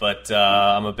old, but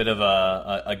I'm a bit of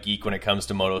a geek when it comes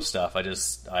to moto stuff.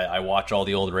 I watch all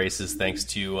the old races thanks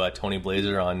to Tony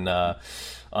Blazer on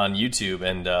YouTube,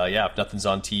 and yeah, if nothing's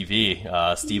on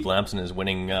TV, Steve Lamson is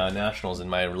winning nationals in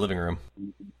my living room.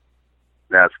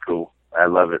 That's cool. I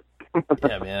love it.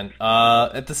 Yeah, man.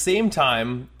 At the same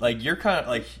time, like, you're kind of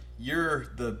like, you're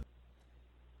the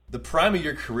prime of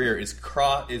your career is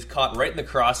caught right in the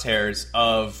crosshairs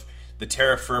of the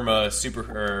Terra Firma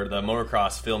the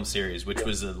motocross film series, which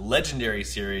was a legendary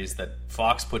series that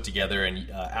Fox put together. And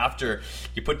after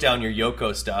you put down your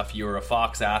Yoko stuff, you were a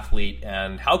Fox athlete.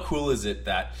 And how cool is it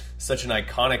that such an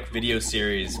iconic video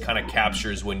series kind of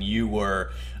captures when you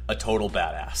were a total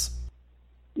badass?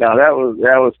 Now that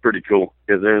was pretty cool,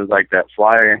 because there was like that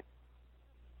fly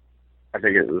I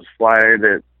think it was Fly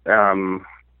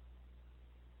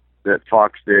that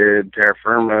Fox did, Terra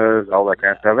Firmas, all that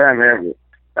kind of stuff. I mean,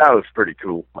 that was pretty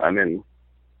cool. I mean,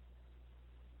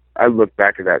 I look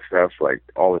back at that stuff like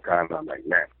all the time. I'm like,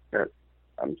 man,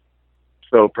 I'm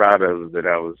so proud of that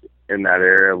I was in that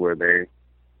era where they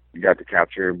got to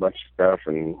capture a bunch of stuff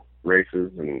and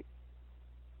races and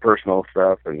personal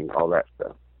stuff and all that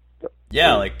stuff.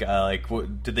 Yeah,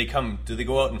 did they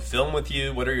go out and film with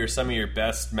you? What are some of your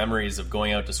best memories of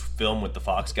going out to film with the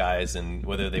Fox guys, and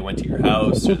whether they went to your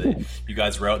house or you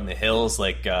guys were out in the hills?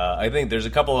 I think there's a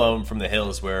couple of them from the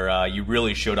hills where you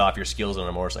really showed off your skills on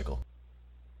a motorcycle.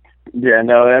 Yeah,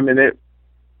 no, I mean,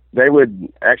 they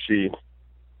would actually,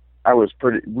 I was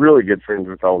really good friends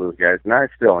with all those guys, and I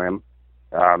still am.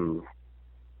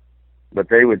 But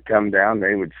they would come down,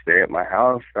 they would stay at my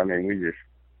house. I mean,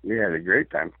 we had a great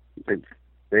time. They'd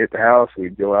stay at the house,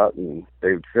 we'd go out and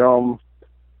they would film,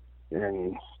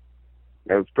 and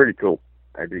it was pretty cool,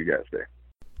 I do gotta say.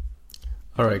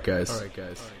 All right, guys.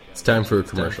 It's time for a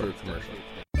commercial.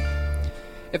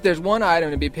 If there's one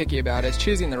item to be picky about, it's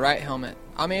choosing the right helmet.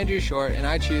 I'm Andrew Short, and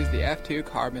I choose the F2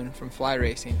 Carbon from Fly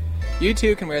Racing. You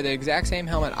too can wear the exact same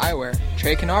helmet I wear,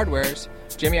 Trey Kennard wears,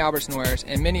 Jimmy Albertson wears,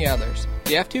 and many others.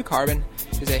 The F2 Carbon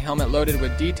is a helmet loaded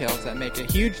with details that make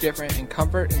a huge difference in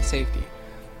comfort and safety.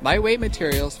 Lightweight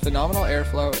materials, phenomenal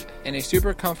airflow, and a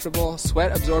super comfortable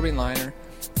sweat-absorbing liner,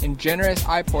 and generous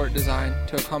eye-port design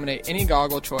to accommodate any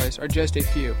goggle choice are just a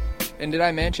few. And did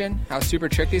I mention how super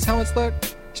trick these helmets look?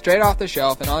 Straight off the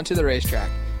shelf and onto the racetrack.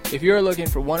 If you are looking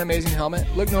for one amazing helmet,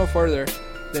 look no further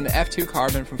than the F2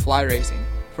 Carbon from Fly Racing.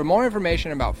 For more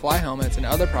information about Fly helmets and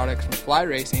other products from Fly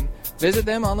Racing, visit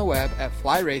them on the web at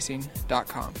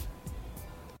flyracing.com.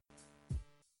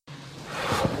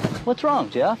 What's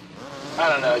wrong, Jeff? I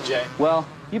don't know, Jay. Well,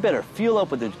 you better fuel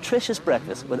up with a nutritious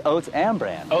breakfast with Oats and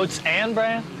Bran. Oats and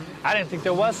Bran? I didn't think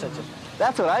there was such a thing.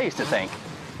 That's what I used to think.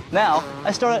 Now,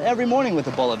 I start out every morning with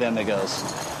a bowl of Amigos.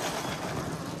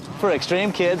 For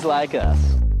extreme kids like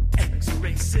us.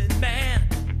 Ex-racing man,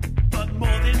 but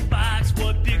more than bikes,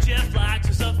 what Big Jeff likes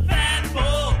is a fat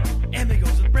bowl.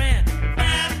 Amigos with Bran,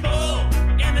 fat bowl.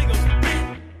 Amigos with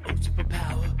Bran, Oats for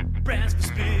power, Bran's for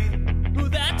speed. Ooh,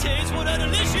 that tastes what a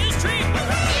delicious treat.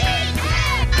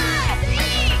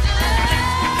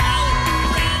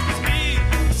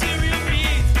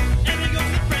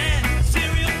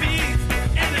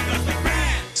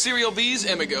 Cereal B's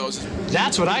Amigos.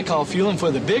 That's what I call fueling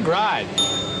for the big ride.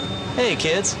 Hey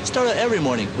kids, start out every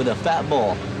morning with a fat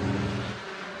bowl.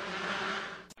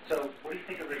 So, what do you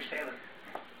think of Rich Taylor?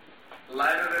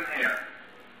 Lighter than air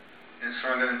and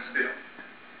stronger than steel.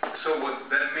 So what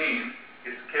that means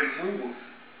is it can move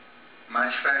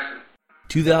much faster.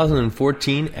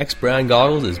 2014 X-Brand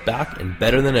goggles is back and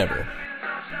better than ever.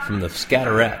 From the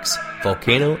Scatter X,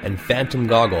 Volcano, and Phantom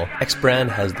goggle, X-Brand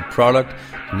has the product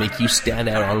to make you stand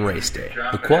out on race day.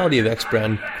 The quality of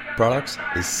X-Brand products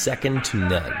is second to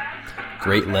none.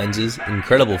 Great lenses,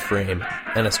 incredible frame,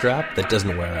 and a strap that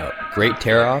doesn't wear out. Great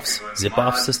tear-offs,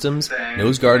 zip-off systems,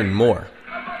 nose guard, and more.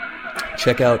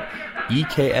 Check out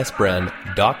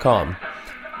eksbrand.com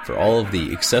for all of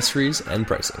the accessories and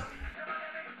pricing.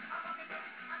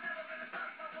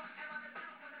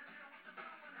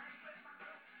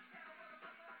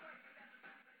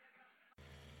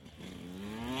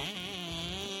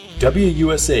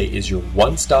 WUSA is your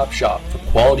one-stop shop for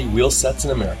quality wheel sets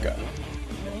in America.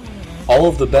 All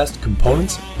of the best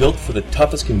components built for the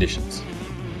toughest conditions.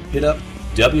 Hit up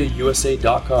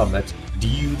WUSA.com, that's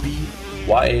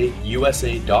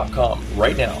DUBYAUSA.com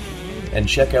right now, and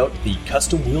check out the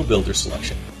custom wheel builder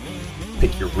selection.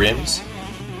 Pick your rims,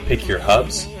 pick your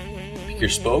hubs, pick your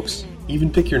spokes,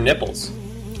 even pick your nipples,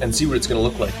 and see what it's going to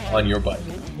look like on your bike.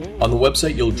 On the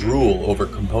website, you'll drool over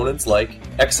components like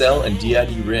XL and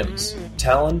DID rims,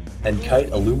 Talon and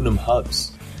Kite aluminum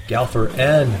hubs, Galfer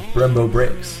and Brembo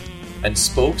brakes, and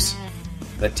spokes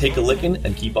that take a licking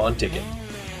and keep on ticking.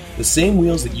 The same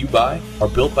wheels that you buy are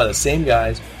built by the same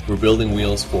guys who are building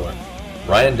wheels for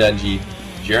Ryan Dungey,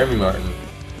 Jeremy Martin,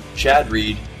 Chad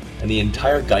Reed, and the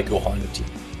entire Geico Honda team.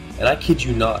 And I kid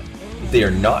you not, they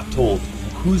are not told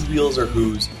whose wheels are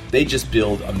whose, they just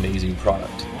build amazing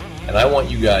product. And I want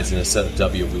you guys in a set of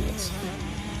W wheels.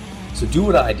 So do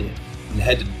what I did and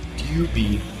head to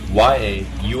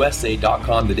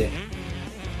DUBYAUSA.com today.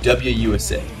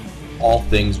 WUSA, all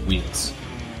things wheels.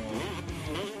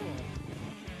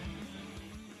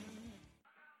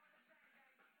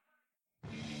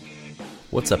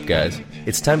 What's up, guys?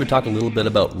 It's time to talk a little bit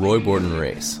about Roy Borden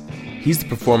Race. He's the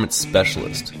performance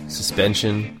specialist.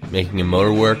 Suspension, making a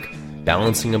motor work,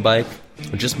 balancing a bike,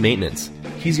 or just maintenance.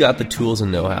 he's got the tools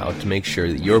and know-how to make sure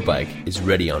that your bike is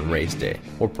ready on race day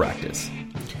or practice.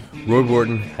 Roy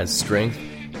Borton has strength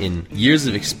in years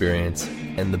of experience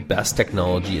and the best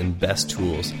technology and best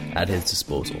tools at his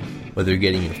disposal. Whether you're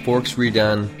getting your forks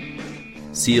redone,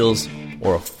 seals,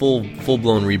 or a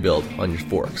full-blown rebuild on your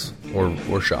forks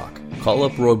or shock, call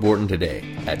up Roy Borton today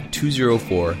at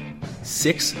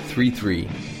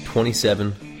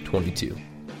 204-633-2722.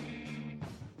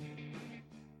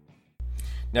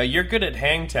 Now, you're good at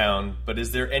Hangtown, but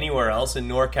is there anywhere else in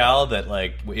NorCal that,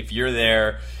 like, if you're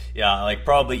there, yeah, like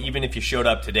probably even if you showed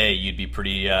up today, you'd be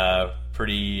pretty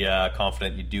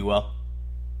confident you'd do well?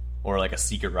 Or like a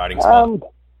secret riding spot?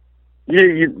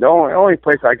 The only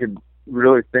place I could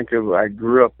really think of, I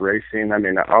grew up racing. I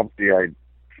mean, obviously I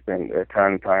spent a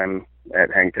ton of time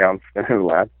at Hangtown, spending the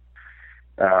last.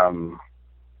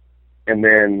 And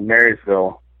then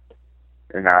Marysville,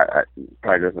 and I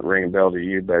probably doesn't ring a bell to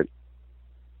you, but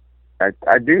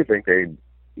I do think they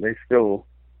still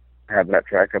have that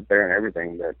track up there and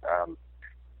everything. But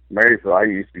Marysville, I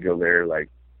used to go there like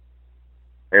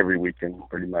every weekend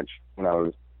pretty much when I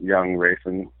was young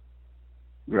racing,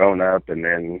 growing up, and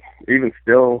then even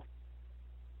still,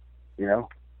 you know.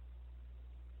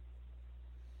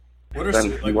 What are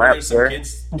some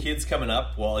kids coming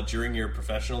up during your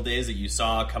professional days that you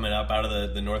saw coming up out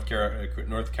of the North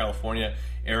California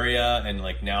area, and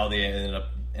like now they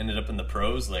ended up in the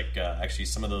pros? Like actually,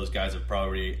 some of those guys have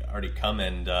probably already come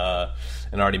and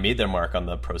already made their mark on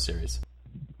the Pro Series.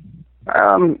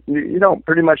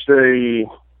 Pretty much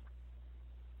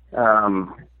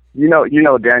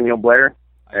Daniel Blair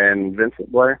and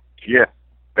Vincent Blair. Yeah,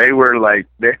 they were like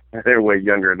they're way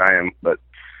younger than I am, but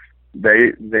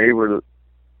they were a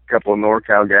couple of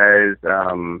NorCal guys.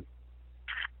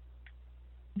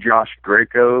 Josh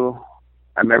Greco,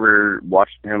 I remember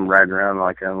watching him riding around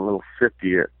like on a little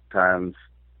 50 at times,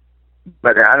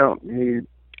 but I don't know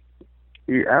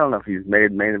if he's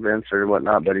made main events or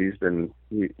whatnot, but he was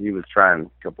trying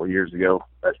a couple of years ago.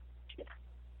 But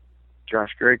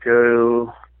Josh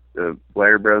Greco, the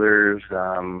Blair brothers,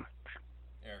 Eric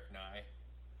Nye.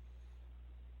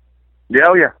 Yeah,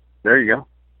 oh yeah, there you go.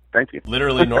 Thank you.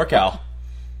 Literally NorCal.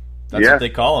 That's what they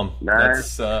call him.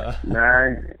 Nice.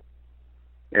 And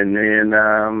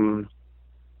then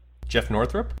Jeff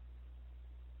Northrup?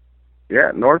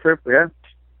 Yeah, Northrup, yeah.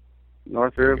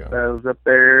 Northrup was up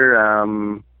there.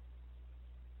 Man,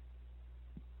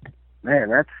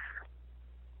 that's...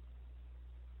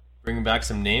 Bringing back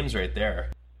some names right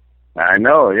there. I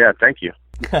know, yeah, thank you.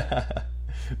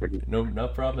 No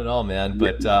problem at all, man.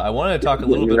 But I wanted to talk a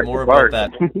little bit more about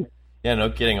that. Yeah,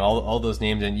 no kidding. All those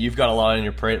names, and you've got a lot on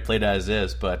your plate as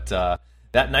is. But that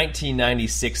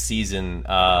 1996 season,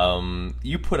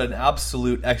 you put an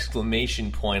absolute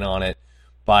exclamation point on it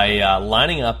by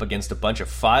lining up against a bunch of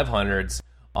 500s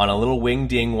on a little Wing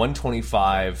Ding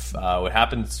 125. It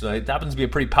happens to be a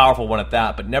pretty powerful one at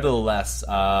that, but nevertheless,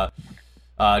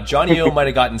 Johnny O might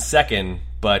have gotten second,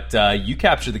 but you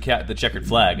captured the checkered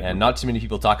flag, and not too many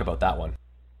people talk about that one.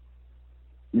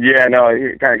 Yeah, no,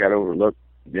 it kind of got overlooked,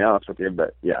 to be honest with you,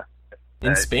 but yeah.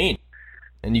 In Spain.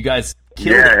 And you guys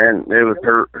killed it. Yeah, and it was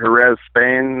Jerez,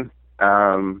 Spain.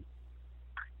 And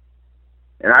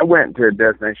I went to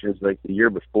Destinations like the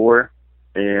year before,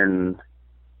 and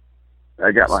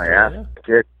I got my ass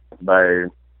kicked by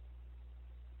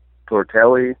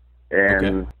Tortelli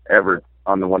and Everett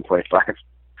on the 125.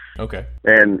 Okay.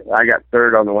 And I got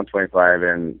third on the 125,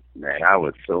 and man, I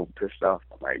was so pissed off.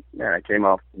 I'm like, man, I came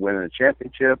off winning a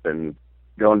championship and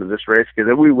going to this race,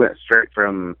 because we went straight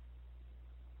from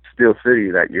Steel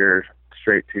City that year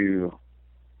straight to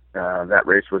that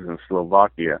race was in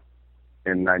Slovakia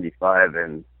in '95,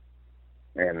 and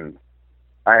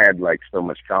I had like so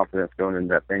much confidence going into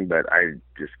that thing, but I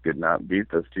just could not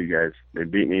beat those two guys. They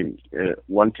beat me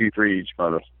 1, 2, 3 each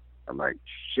moto. I'm like,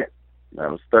 shit, I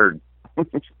was third.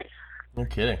 No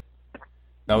kidding.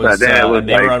 That was, they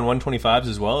were on 125s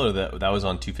as well, or that was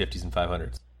on 250s and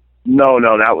 500s? No,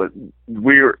 that was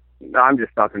I'm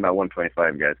just talking about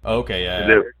 125 guys. Oh, okay,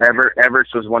 yeah.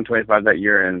 Everett's was 125 that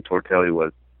year, and Tortelli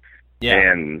was.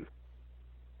 Yeah. And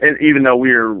even though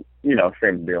we were,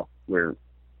 same deal. We're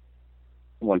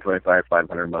 125,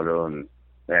 500 moto, and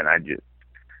man, I just,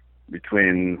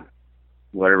 between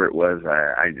whatever it was,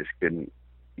 I just couldn't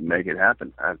make it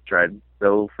happen. I tried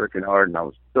so freaking hard, and I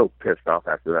was so pissed off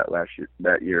after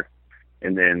that year.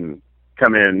 And then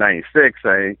coming in '96,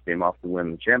 I came off to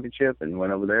win the championship and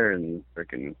went over there, and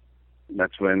freaking,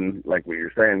 that's when, like what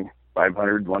you're saying,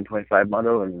 500, 125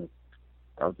 moto, and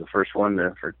I was the first one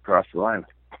to cross the line.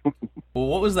 Well,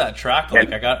 what was that track like?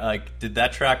 Did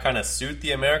that track kind of suit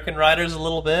the American riders a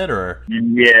little bit, or?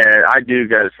 Yeah, I do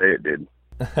gotta say it did.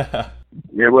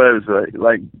 It was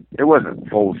it wasn't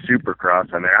full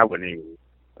Supercross. I mean, I wouldn't even.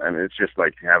 I mean, it's just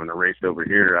like having a race over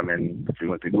here. I mean, if you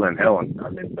went to Glen Helen, I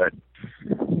mean, but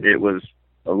it was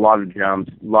a lot of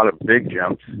jumps, a lot of big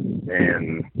jumps,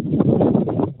 and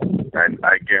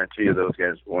I guarantee you those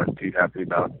guys weren't too happy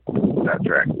about that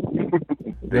track.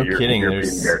 No kidding.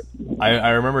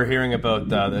 I remember hearing about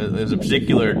there's a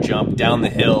particular jump down the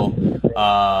hill,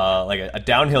 like a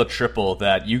downhill triple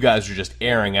that you guys are just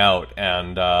airing out,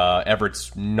 and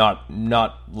Everett's not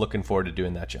looking forward to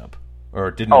doing that jump,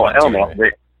 or didn't. Oh, want hell to, no!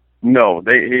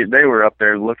 anyway. They were up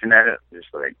there looking at it, just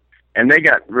like, and they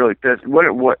got really pissed.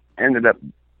 What ended up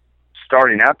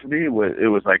starting out to be was it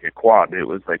was like a quad. It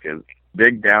was like a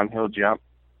big downhill jump,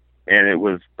 and it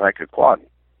was like a quad.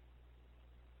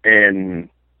 And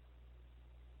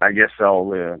I guess all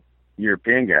the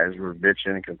European guys were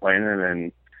bitching and complaining,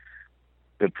 and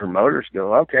the promoters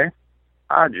go, "Okay,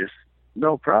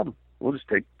 no problem. We'll just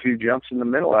take 2 jumps in the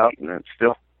middle out," and it's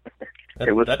still.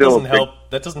 That doesn't help.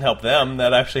 That doesn't help them.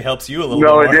 That actually helps you a little.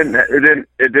 No, more.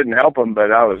 it didn't help them.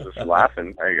 But I was just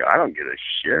laughing. I don't give a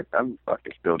shit. I'm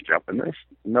fucking still jumping this,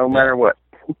 no matter what.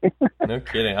 No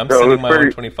kidding. I'm sending my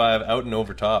 125 out and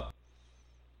over top.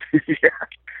 Yeah,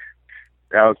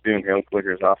 I was doing hill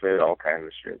clickers off it, all kinds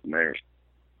of shit in there.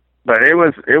 But it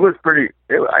was pretty.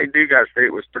 I do gotta say,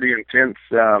 it was pretty intense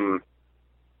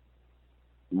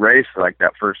race, like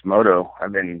that first moto.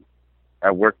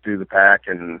 I worked through the pack,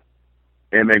 and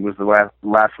Emig was the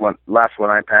last one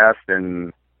I passed,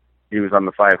 and he was on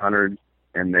the 500,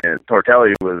 and then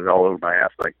Tortelli was all over my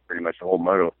ass, like pretty much the whole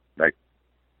moto. Like,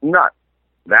 not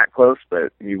that close,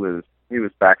 but he was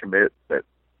back a bit, but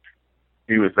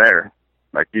he was there.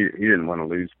 Like, he didn't want to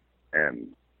lose, and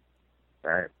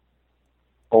I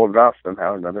pulled it off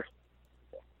somehow or another.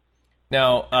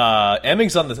 Now,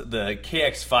 Emig's on the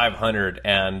KX 500,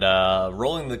 and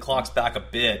rolling the clocks back a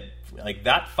bit, like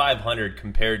that 500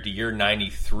 compared to your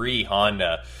 93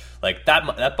 Honda, like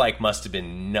that bike must have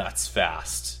been nuts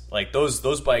fast. Like those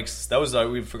bikes, that was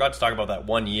we forgot to talk about that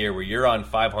one year where you're on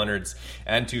 500s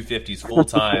and 250s full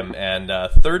time and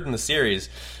third in the series.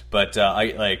 But the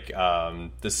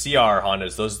CR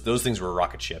Hondas, those things were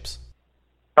rocket ships.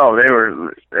 Oh, they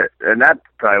were, and that's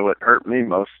probably what hurt me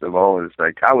most of all. Is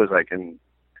like I was like in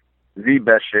the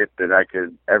best shape that I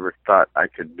could ever thought I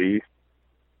could be,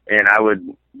 and I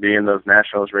would be in those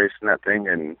nationals racing that thing,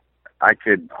 and I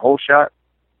could whole shot,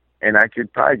 and I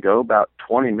could probably go about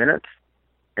 20 minutes,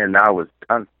 and I was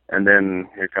done. And then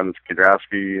here comes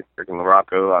Kedrowski, freaking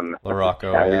LaRocco on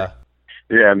LaRocco, yeah.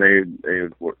 Yeah, and they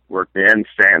would work me, and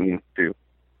Stanton too.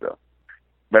 So,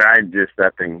 but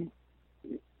that thing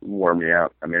wore me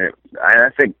out. I mean, I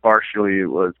think partially it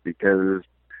was because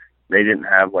they didn't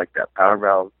have like that power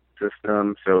valve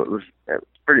system, so it was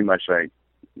pretty much like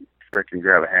freaking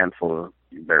grab a handful of,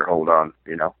 you better hold on,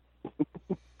 you know.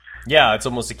 Yeah, it's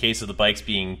almost a case of the bikes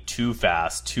being too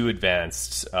fast, too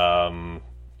advanced,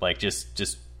 like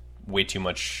just way too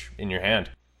much in your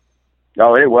hand.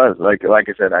 No, it was like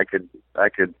I said, I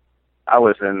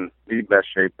was in the best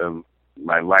shape of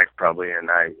my life probably, and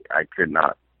I could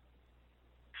not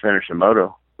finish a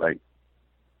moto like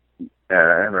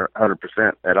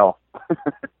 100% at all.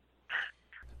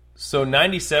 So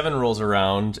 97 rolls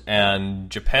around, and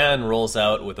Japan rolls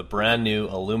out with a brand new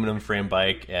aluminum frame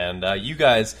bike, and you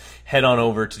guys head on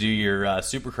over to do your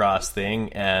Supercross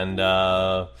thing. And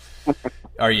are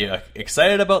you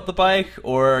excited about the bike,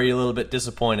 or are you a little bit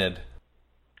disappointed?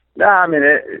 No, I mean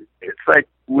it's like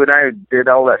when I did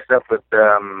all that stuff with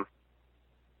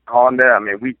Honda. I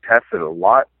mean, we tested a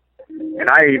lot, and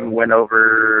I even went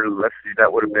over. Let's see,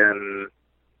 that would have been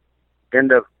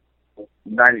end of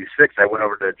 '96. I went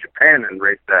over to Japan and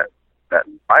raced that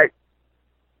bike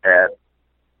at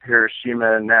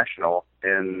Hiroshima National,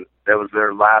 and that was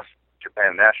their last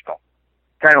Japan National.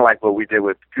 Kind of like what we did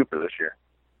with Cooper this year.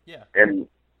 Yeah. And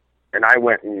I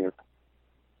went and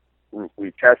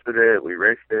we tested it, we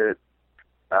raced it.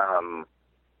 I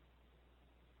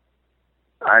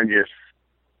just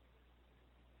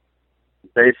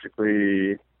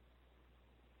basically,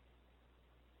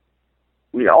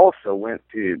 we also went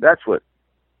to, that's what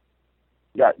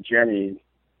got Jenny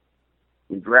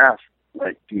McGrath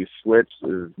like to switch,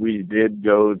 is we did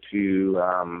go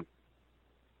to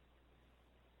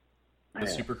the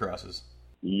Supercrosses.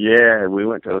 Yeah, we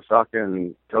went to Osaka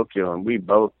and Tokyo, and we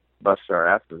both busted our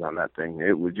asses on that thing.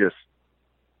 It was just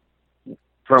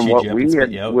from what we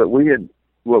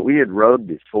had rode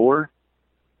before,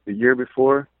 the year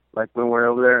before, like when we were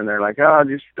over there, and they're like, "Oh,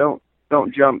 just don't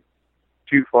jump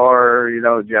too far," you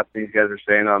know. The Japanese guys are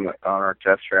saying on our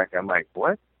test track. I'm like,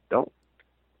 "What? Don't."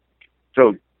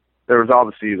 So there was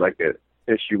obviously like it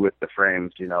issue with the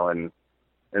frames, you know, and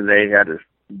they had to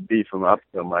beef them up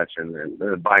so much, and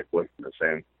the bike wasn't the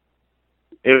same.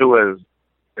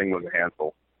 Thing was a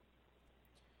handful.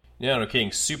 Yeah, no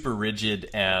kidding. Super rigid,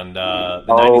 and the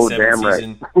 97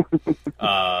 season,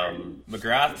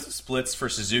 McGrath splits for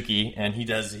Suzuki, and he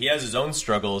has his own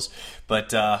struggles.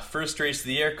 But first race of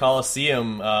the year,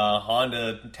 Coliseum,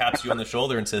 Honda taps you on the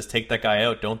shoulder and says, "Take that guy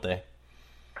out," don't they?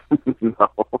 No.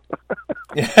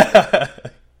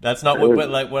 That's not what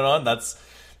went on. That's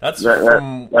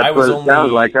from I was only.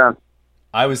 Sounds like, huh?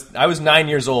 I was 9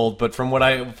 years old, but from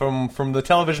what from the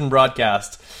television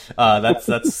broadcast,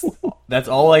 that's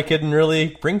all I can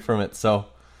really bring from it. So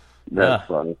that's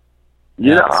funny.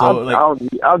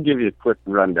 I'll give you a quick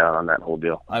rundown on that whole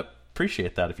deal. I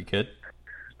appreciate that if you could.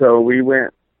 So we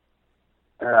went.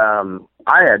 I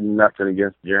had nothing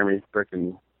against Jeremy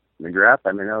frickin' McGrath.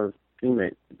 I mean, I was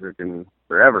teammate frickin'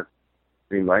 forever.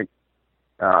 Seemed like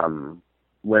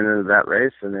went into that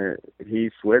race, and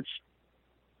he switched.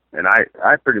 And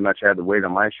I pretty much had the weight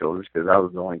on my shoulders because I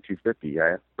was the only 250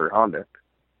 guy for Honda.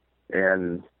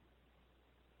 And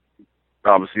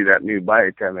obviously that new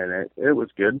bike, I mean, it was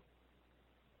good.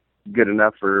 Good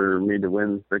enough for me to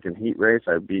win the freaking heat race.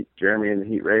 I beat Jeremy in the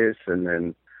heat race. And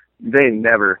then they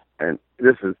never, and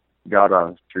this is God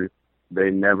honest truth,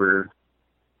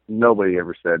 nobody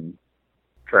ever said,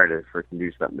 try to freaking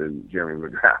do something to Jeremy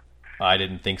McGrath. I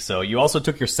didn't think so. You also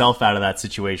took yourself out of that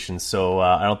situation, so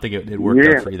I don't think it worked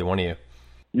out for either one of you.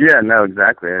 Yeah, no,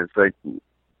 exactly. It's like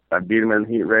I beat him in the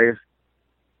heat race,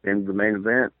 in the main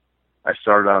event. I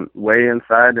started on way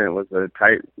inside, and it was a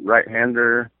tight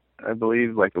right-hander, I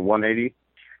believe, like a 180.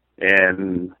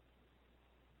 And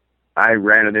I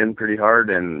ran it in pretty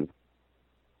hard and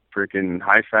freaking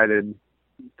high-sided,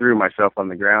 threw myself on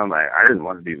the ground. I didn't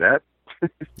want to do that.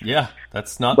 Yeah,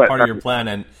 that's not part of your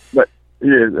plan. But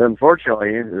yeah,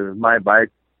 unfortunately, my bike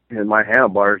and my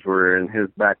handlebars were in his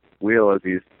back wheel as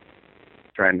he's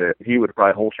he would have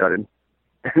probably hole shotted.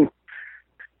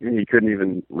 He couldn't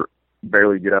even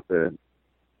barely get up the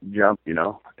jump, you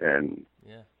know, and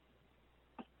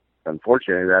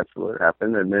unfortunately that's what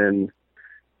happened. And then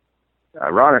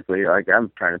ironically, like,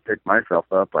 I'm trying to pick myself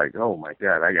up, like, oh my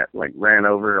God, I got like ran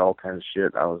over, all kinds of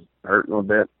shit. I was hurting a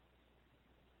bit.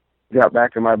 Got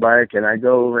back on my bike, and I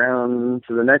go around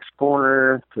to the next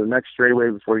corner, to the next straightaway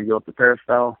before you go up the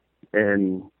peristyle,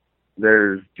 and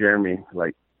there's Jeremy,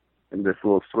 like, in this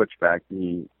little switchback.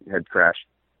 He had crashed,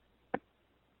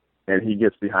 and he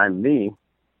gets behind me,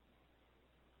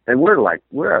 and we're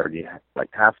already like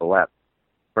half a lap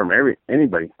from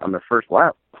anybody on the first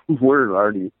lap. We're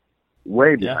already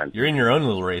way behind. You're in your own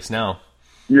little race now.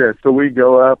 Yeah, so we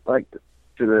go up like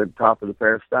to the top of the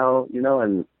peristyle, you know,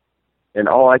 and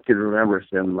all I could remember is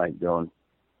him, like, going,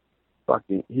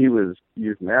 fucking, he was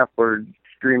using the F word,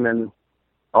 screaming,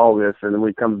 all this, and then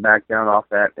we come back down off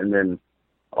that, and then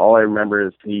all I remember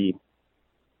is he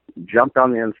jumped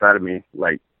on the inside of me,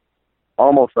 like,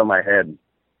 almost on my head,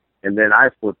 and then I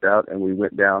flipped out, and we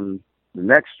went down the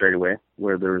next straightaway,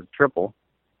 where there was triple,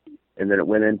 and then it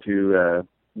went into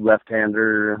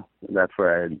left-hander, and that's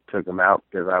where I took him out,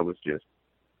 because I was just,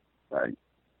 like,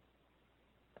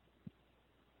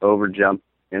 over jump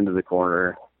into the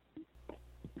corner,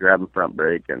 grabbing front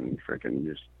brake, and freaking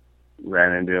just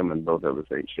ran into him, and both of us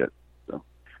ate shit. So it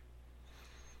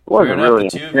wasn't really the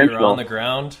two of you were on the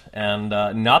ground, and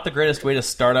not the greatest way to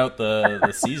start out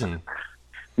the season.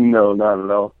 No, not at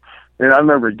all. And I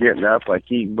remember getting up, like,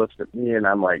 he looks at me, and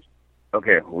I'm like,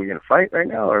 okay, are we going to fight right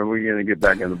now, or are we going to get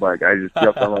back on the bike? I just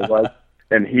jumped on my bike,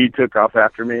 and he took off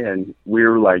after me, and we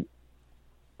were, like,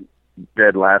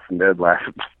 dead laughing.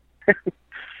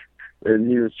 And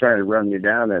he was trying to run me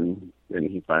down, and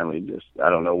he finally just, I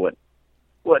don't know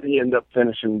what he ended up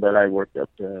finishing, but I worked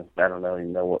up to, I don't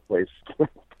even know what place.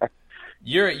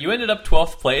 You ended up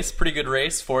 12th place, pretty good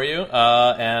race for you.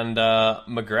 And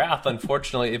McGrath,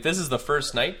 unfortunately, if this is the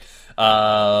first night,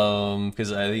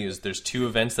 because I think there's two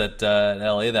events at in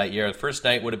LA that year. The first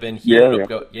night would have been he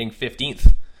ended up getting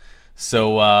 15th.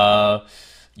 So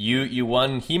you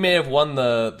won. He may have won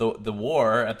the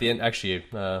war at the end. Actually,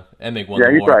 Emig won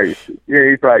the war.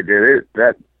 He probably did it.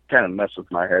 That kind of messed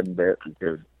with my head a bit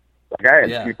because, like, I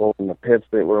had people in the pits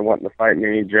that were wanting to fight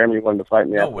me. Jeremy wanted to fight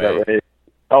me after that race.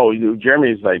 Oh,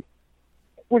 Jeremy's like,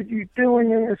 "What are you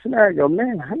doing in this?" And I go,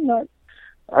 "Man, I'm not.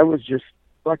 I was just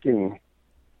fucking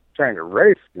trying to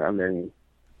race." I mean,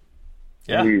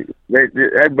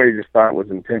 everybody just thought it was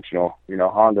intentional. You know,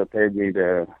 Honda paid me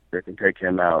to freaking take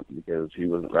him out because he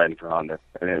wasn't riding for Honda,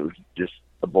 and it was just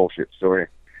a bullshit story.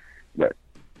 But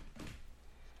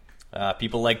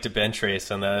People like to bench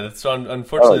race, and that's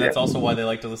unfortunately yeah. that's also why they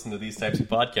like to listen to these types of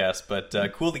podcasts. But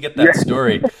cool to get that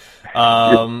story.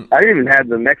 I even had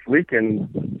the next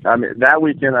weekend. I mean, that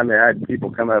weekend, I had people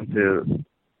come up to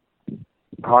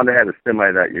Honda had a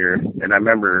semi that year, and I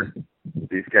remember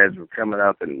these guys were coming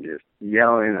up and just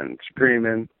yelling and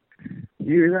screaming,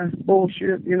 "That's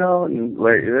bullshit," and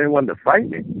like they wanted to fight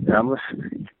me. And I'm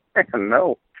like,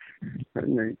 no.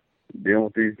 And they dealing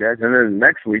with these guys, and then the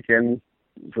next weekend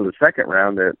for the second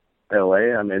round at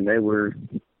LA, I mean,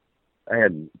 I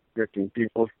had 15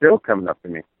 people still coming up to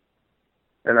me,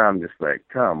 and I'm just like,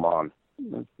 come on.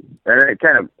 And it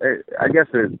I guess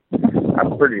I'm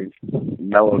a pretty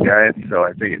mellow guy, so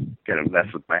I think it kind of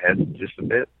messed with my head just a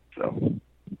bit. So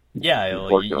yeah,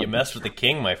 you messed with the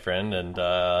king, my friend, and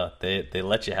they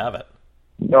let you have it.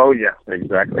 Oh yeah,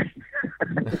 exactly.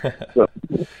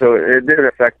 so it did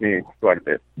affect me quite a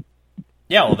bit.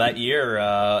 Yeah, well, that year,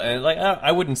 and like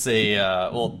I wouldn't say,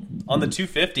 on the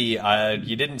 250,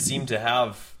 you didn't seem to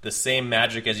have the same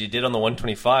magic as you did on the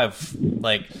 125.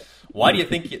 Like, why do you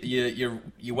think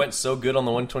you went so good on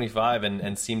the 125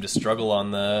 and seemed to struggle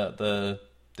on the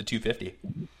 250?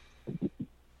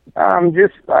 I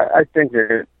think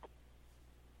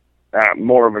that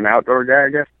more of an outdoor guy, I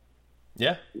guess.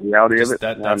 Yeah, reality just of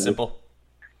it. That simple.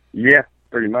 Yeah,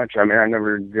 pretty much. I mean, I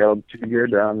never gelled too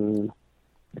good on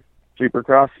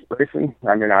Supercross racing.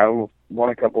 I mean, I almost won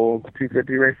a couple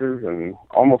 250 races and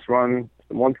almost won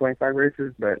some 125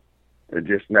 races, but it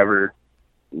just never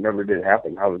did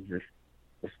happen. I was just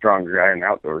a stronger guy in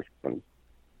outdoors, and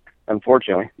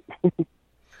unfortunately.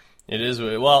 It is.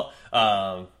 Well,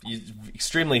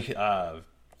 extremely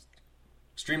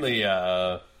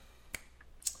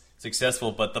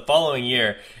successful, but the following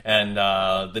year, and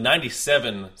the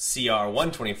 97 CR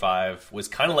 125 was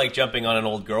kind of like jumping on an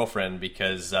old girlfriend,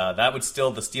 because that was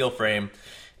still the steel frame,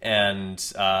 and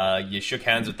you shook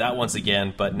hands with that once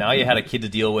again, but now you had a kid to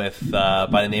deal with by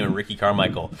the name of Ricky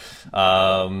Carmichael.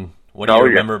 What do you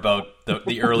remember about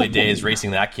the early days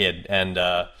racing that kid? And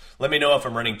let me know if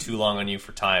I'm running too long on you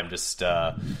for time. Just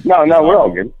No, we're all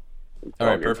good. All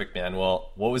right, perfect, man. Well,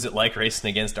 what was it like racing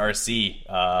against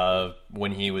RC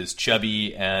when he was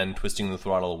chubby and twisting the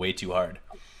throttle way too hard?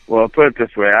 Well, put it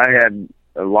this way. I had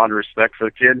a lot of respect for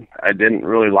the kid. I didn't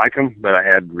really like him, but I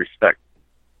had respect.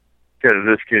 Because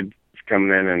this kid's coming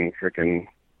in and freaking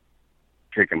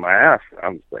kicking my ass. I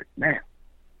was like, man,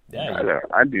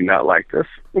 I do not like this.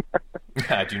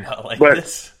 I do not like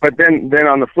this. But then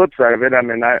on the flip side of it, I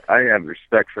mean, I have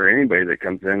respect for anybody that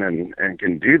comes in and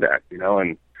can do that,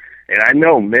 and I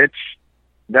know Mitch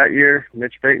that year,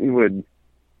 Mitch Payton would,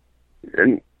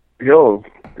 and he'll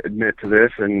admit to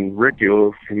this, and Ricky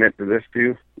will admit to this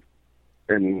too,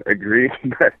 and agree,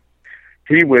 but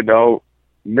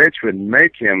Mitch would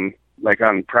make him, like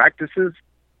on practices,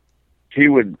 he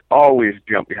would always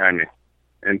jump behind me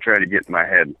and try to get in my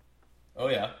head. Oh,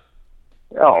 yeah?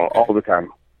 Oh, all the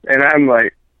time. And I'm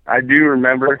like, I do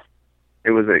remember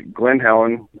it was at Glen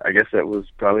Helen. I guess that was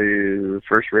probably the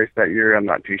first race that year. I'm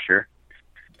not too sure.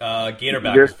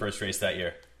 Gatorback was first race that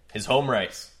year. His home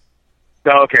race.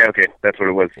 Oh, okay. That's what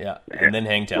it was. Yeah, and then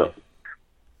Hangtown. So,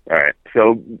 all right.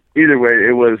 So either way,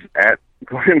 it was at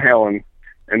Glen Helen,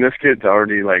 and this kid's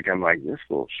already like, I'm like, this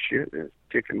little shit is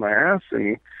kicking my ass,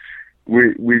 and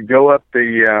we go up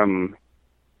the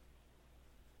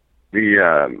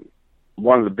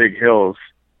one of the big hills,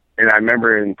 and I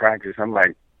remember in practice, I'm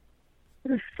like,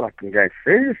 this fucking guy's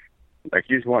serious. Like,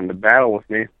 he's wanting to battle with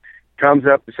me. Comes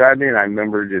up beside me, and I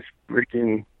remember just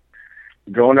freaking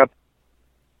going up,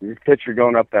 this picture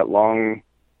going up that one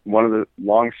of the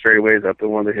long straightaways up to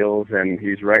one of the hills, and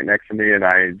he's right next to me, and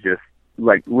I just,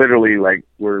 like, literally, like,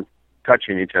 we're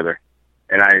touching each other.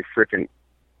 And I freaking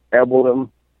elbowed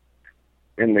him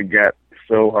in the gut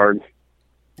so hard.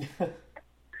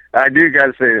 I do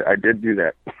gotta say, I did do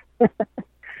that.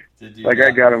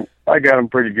 I got him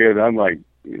pretty good. I'm like,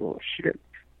 oh shit.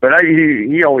 But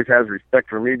he always has respect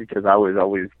for me because I was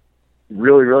always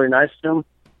really, really nice to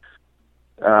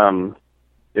him.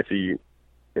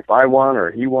 If I won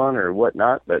or he won or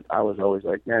whatnot, but I was always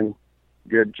like, man,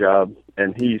 good job.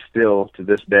 And he still, to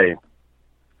this day,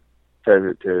 says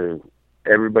it to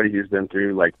everybody who's been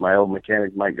through, like my old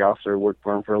mechanic, Mike Gosser, worked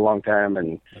for him for a long time.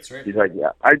 And that's right. He's like,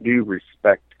 yeah, I do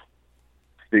respect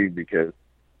Steve because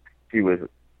he was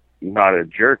not a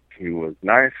jerk. He was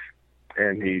nice,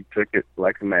 and he took it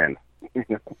like a man,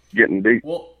 getting beat.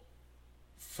 Well,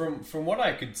 from what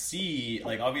I could see,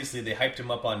 like, obviously they hyped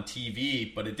him up on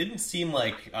TV, but it didn't seem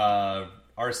like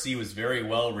RC was very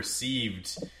well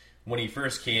received when he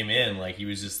first came in. Like, he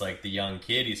was just like the young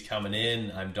kid. He's coming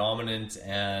in, I'm dominant,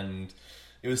 and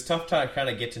it was tough to kind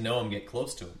of get to know him, get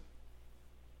close to him.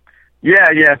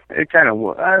 Yeah. It kind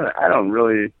of. I don't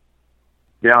really, to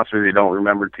be honest with you, don't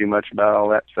remember too much about all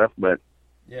that stuff. But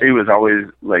he was always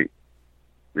like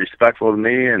respectful to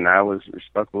me, and I was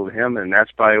respectful to him, and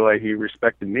that's probably why he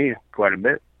respected me quite a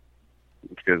bit,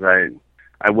 because I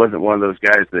wasn't one of those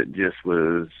guys that just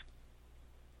was,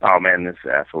 oh man, this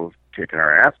asshole's kicking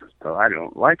our asses, so I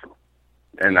don't like him.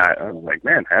 And I was like,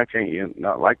 man, how can you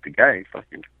not like the guy?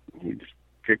 He just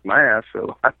kicked my ass,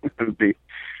 so I'm going to be...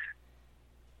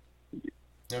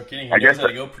 No kidding. He knows how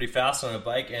to go pretty fast on a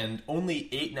bike, and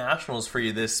only 8 nationals for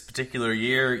you this particular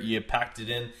year. You packed it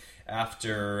in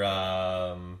after...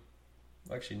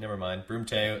 actually, never mind.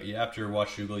 Broomtown, after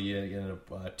Washougal, you ended up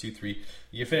 2-3.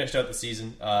 You finished out the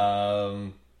season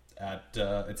at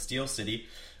Steel City.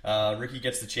 Ricky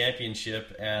gets the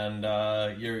championship, and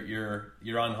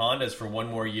you're on Hondas for one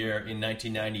more year in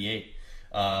 1998.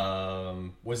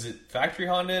 Was it factory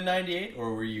Honda in 98,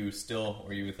 or were you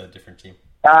with a different team?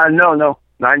 No,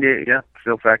 98, yeah,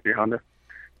 still factory Honda.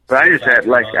 But I just had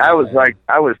I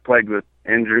was plagued with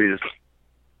injuries,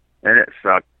 and it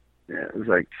sucked. Yeah, it was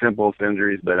like simple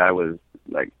injuries, but I was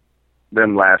like,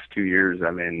 them last 2 years,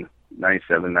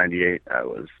 97, 98, I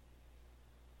was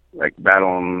like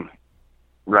battling,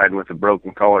 riding with a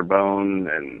broken collarbone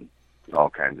and all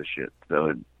kinds of shit.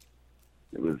 So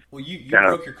it was. Well, you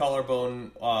broke your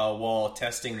collarbone while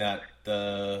testing the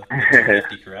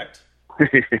 250, correct?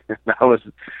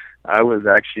 I was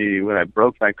actually, when I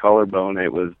broke my collarbone,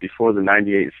 it was before the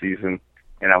 98 season,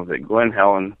 and I was at Glen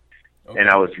Helen, and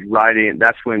I was riding.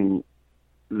 That's when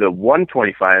the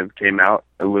 125 came out,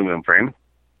 aluminum frame.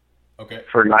 Okay.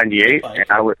 For 98,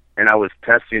 and I was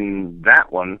testing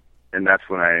that one, and that's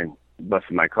when I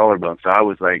busted my collarbone. So I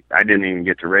was like, I didn't even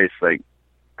get to race. Like,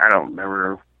 I don't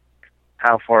remember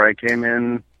how far I came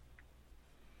in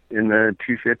the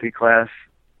 250 class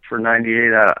for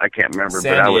 98. I can't remember.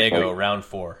 San Diego, round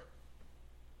 4.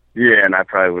 Yeah, and I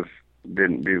probably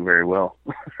didn't do very well.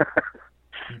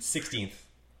 16th.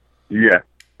 Yeah,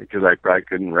 because I probably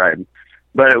couldn't ride.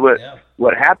 But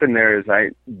what happened there is I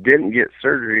didn't get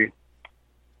surgery,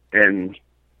 and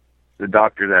the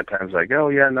doctor that time was like, oh,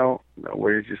 yeah, no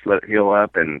worries, just let it heal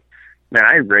up. And, man,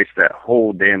 I raced that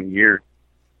whole damn year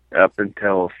up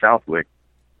until Southwick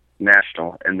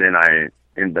National, and then I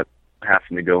ended up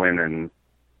having to go in and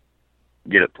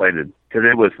get it plated, because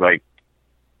it was, like,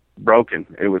 broken.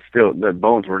 It was still, the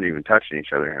bones weren't even touching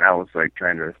each other, and I was, like,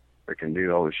 trying to freaking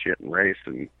do all this shit and race,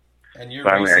 and you're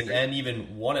racing and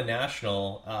even won a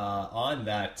national on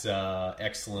that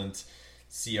excellent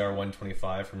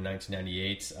CR125 from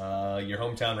 1998. Your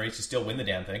hometown race, you still win the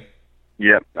damn thing.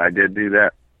 Yep, I did do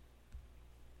that.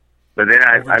 But then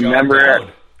I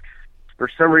remember for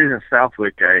some reason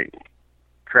Southwick, I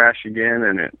crashed again,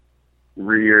 and it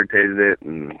re-irritated it,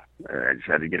 and I just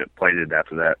had to get it plated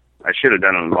after that. I should have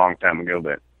done it a long time ago,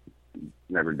 but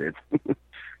never did.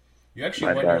 You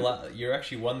actually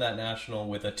won that national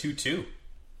with a 2-2.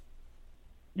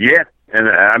 Yeah, and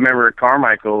I remember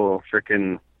Carmichael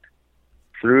freaking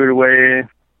threw it away.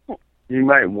 He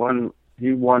won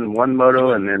one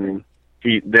moto, and then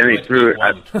he threw it.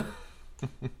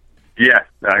 He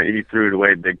threw it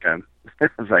away big time. I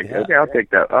was like, okay, I'll take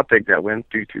that. I'll take that win,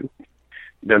 2-2.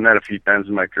 Done that a few times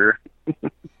in my career.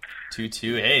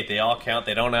 2-2. Hey, they all count.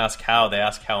 They don't ask how; they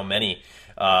ask how many.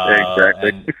 Exactly.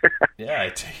 And,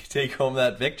 take home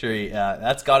that victory.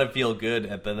 That's got to feel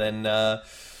good. But then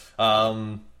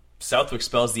Southwick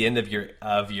spells the end of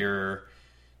your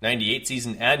 98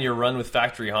 season and your run with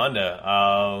Factory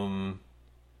Honda.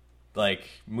 You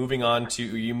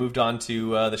moved on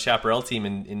to the Chaparral team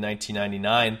in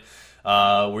 1999.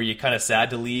 Were you kind of sad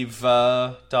to leave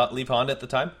Honda at the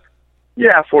time?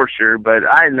 Yeah, for sure. But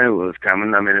I knew it was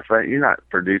coming. If you're not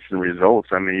producing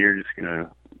results, you're just gonna.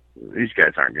 These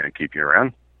guys aren't going to keep you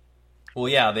around. Well,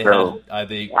 yeah,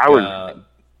 I was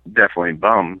definitely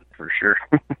bummed for sure.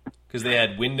 Because they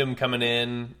had Wyndham coming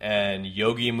in, and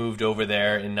Yogi moved over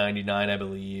there in '99, I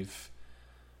believe.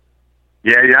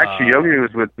 Yeah, actually, Yogi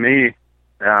was with me.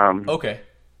 Okay.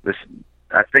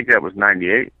 I think that was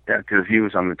 '98. Yeah, because he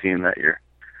was on the team that year.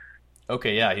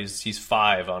 Okay, yeah, he's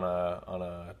 5 on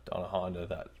a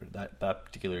Honda that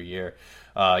particular year.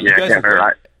 I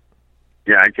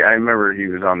remember he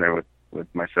was on there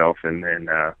with myself, and then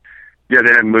then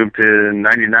I moved to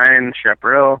 '99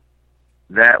 Chaparral.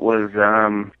 That was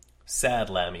sad,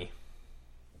 Lammy.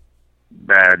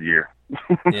 Bad year.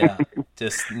 Yeah,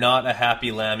 just not a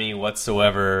happy Lammy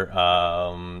whatsoever.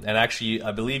 And actually,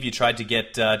 I believe you tried to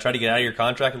get out of your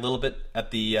contract a little bit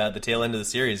at the tail end of the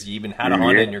series. You even had a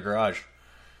Honda in your garage.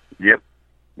 Yep.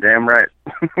 Damn right.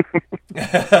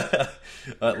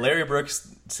 Larry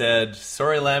Brooks said,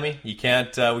 "Sorry, Lammy, you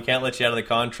can't. We can't let you out of the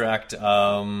contract."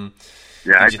 Yeah,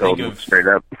 I told him straight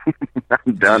up.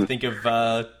 I'm done. Did you think of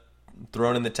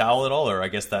throwing in the towel at all, or I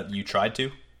guess that you tried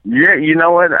to? Yeah, you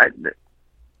know what?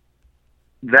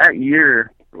 That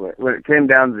year, when it came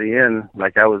down to the end,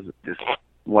 like I was just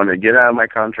wanted to get out of my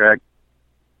contract,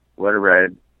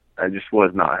 whatever. I just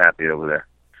was not happy over there,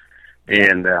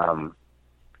 and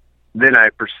then I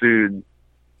pursued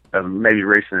maybe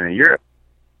racing in Europe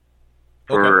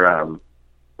for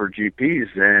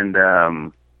GPs,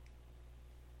 and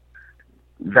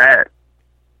that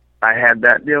I had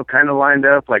that deal kind of lined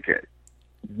up. Like it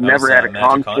never had a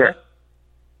contract.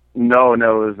 No, it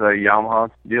was a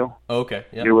Yamaha deal. Oh, okay,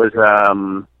 yeah. It was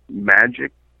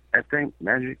Magic, I think.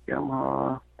 Magic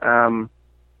Yamaha.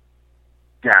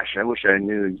 Gosh, I wish I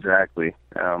knew exactly.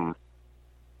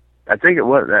 I think it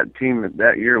was that team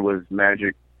that year was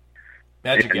Magic.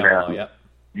 Magic Yamaha, yeah.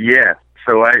 Yeah.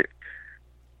 So I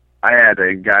had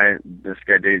a guy, this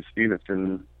guy Dave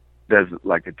Stevenson, does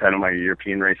like a ton of my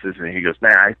European races, and he goes,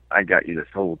 "Man, I got you this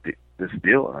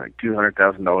deal, like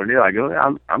 $200,000 deal." I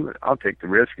go, I'll take the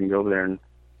risk and go over there and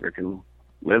freaking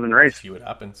live and race. See what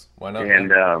happens. Why not?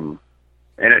 And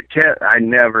it kept.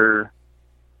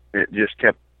 It just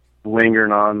kept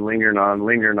lingering on,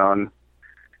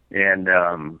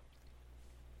 and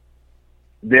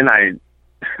then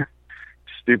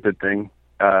stupid thing.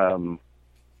 You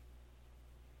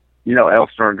know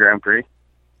Elsinore Grand Prix?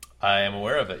 I am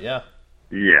aware of it, yeah.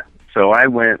 Yeah. So I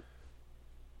went,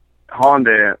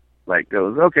 Honda, like,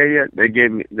 goes, okay, yeah.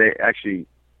 They actually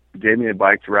gave me a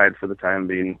bike to ride for the time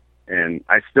being, and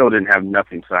I still didn't have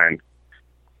nothing signed.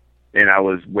 And I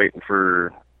was waiting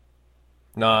for...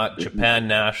 Not Japan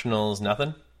Nationals,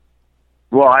 nothing?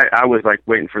 Well, I was, like,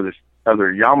 waiting for this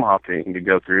other Yamaha thing to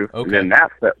go through. Okay. And then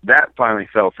that finally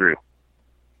fell through.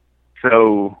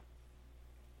 So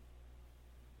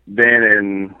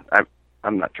then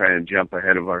I'm not trying to jump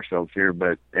ahead of ourselves here,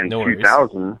 but in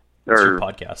 2000 it's your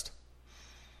podcast.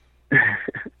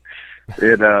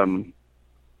 Then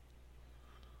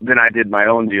I did my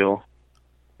own deal.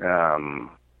 On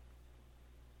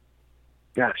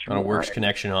a Works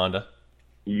Connection Honda.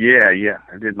 Yeah.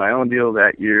 I did my own deal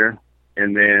that year,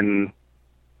 and then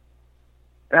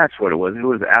that's what it was. It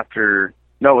was it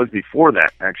was before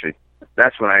that, actually.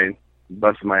 That's when I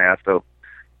busted my ass. So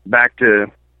back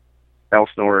to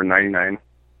Elsinore in 99,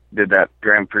 did that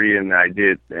Grand Prix, and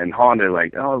and Honda,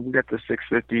 like, oh, we got the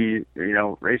 650,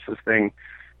 race this thing.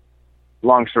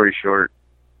 Long story short,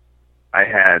 I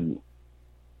had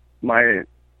my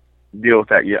deal with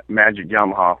that Magic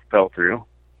Yamaha fell through.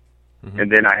 Mm-hmm. And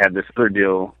then I had this other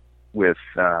deal with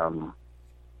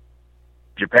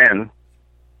Japan,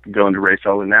 going to race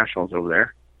all the nationals over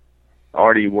there.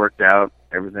 Already worked out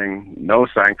everything, no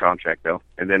signed contract though.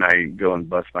 And then I go and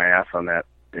bust my ass on that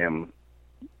damn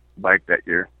bike that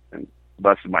year and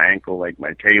busted my ankle, like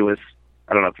my talus.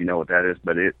 I don't know if you know what that is,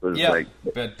 but it was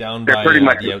down by pretty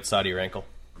much the outside of your ankle.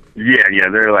 Yeah,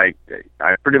 they're like,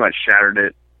 I pretty much shattered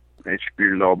it. They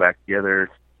screwed it all back together.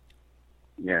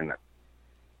 And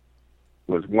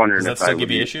was wondering if that still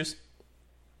give you issues?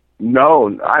 No,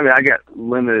 I mean, I got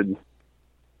limited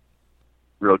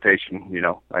rotation,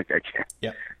 like I can't.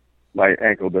 Yeah. My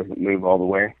ankle doesn't move all the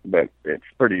way, but it's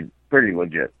pretty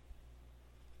legit.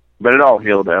 But it all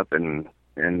healed up, and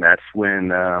that's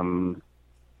when,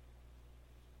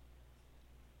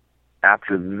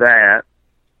 after that,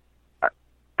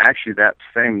 actually that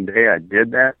same day I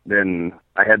did that, then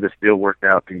I had this deal worked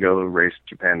out to go race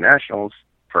Japan Nationals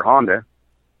for Honda.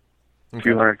 Okay.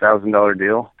 $200,000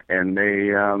 deal, and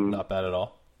they not bad at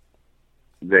all.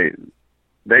 They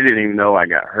didn't even know I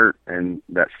got hurt, and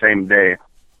that same day,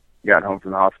 got home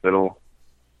from the hospital,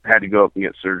 had to go up and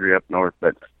get surgery up north,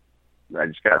 but I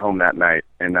just got home that night,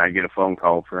 and I get a phone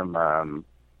call from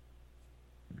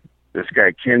this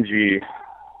guy Kenji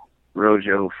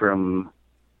Rojo from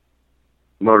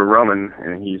Motor Roman,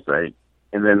 and he's like,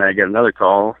 and then I get another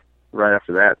call right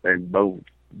after that. They both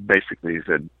basically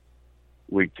said,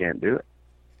 we can't do it.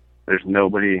 There's no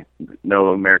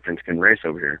Americans can race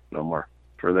over here no more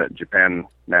for that Japan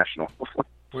National.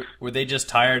 Were they just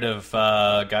tired of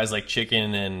guys like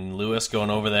Chicken and Lewis going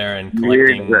over there and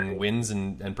collecting wins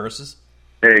and purses?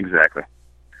 Exactly.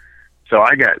 So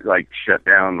I got like shut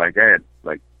down. Like that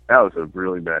was a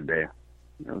really bad day.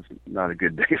 It was not a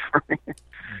good day for me.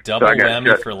 Double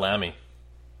whammy for Lammy.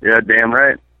 Yeah, damn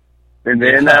right. And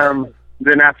then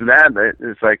then after that,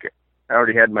 it's like I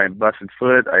already had my busted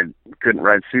foot. I couldn't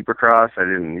ride Supercross. I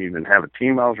didn't even have a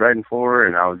team I was riding for,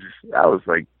 and I was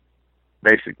like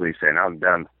basically saying I'm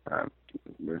done.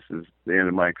 This is the end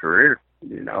of my career.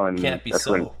 you know, and Can't be that's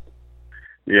so. when,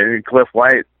 yeah, Cliff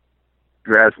White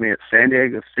grabs me at San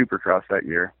Diego Supercross that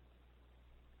year,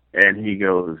 and he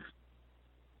goes,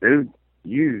 dude,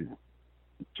 you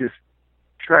just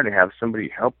try to have somebody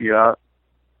help you out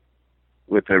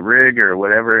with a rig or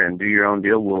whatever and do your own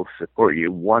deal. We'll support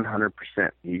you 100%.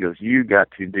 He goes, you got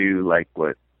to do like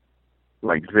what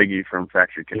Ziggy from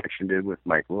Factory Connection did with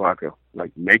Mike Luaco.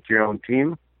 Like, make your own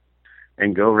team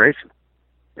and go racing.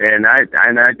 And I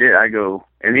did. I go,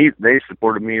 and they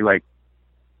supported me like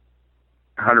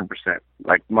 100%.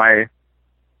 Like my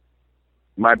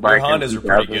bike. Your Hondas are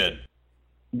pretty good.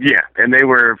 Yeah, and they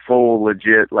were full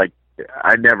legit. Like,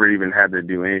 I never even had to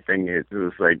do anything. It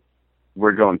was like,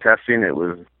 we're going testing. It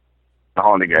was the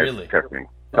Honda guys Really? testing.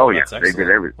 Oh yeah, that's they did excellent.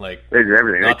 everything. Like, they did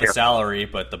everything. not They the kept- salary,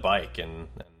 but the bike and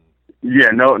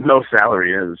Yeah, no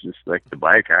salary. It was just like the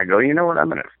bike. I go, you know what? I'm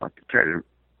gonna fucking try to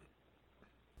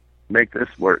make this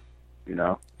work. You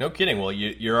know. no kidding. Well,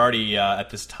 you're already at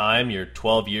this time. You're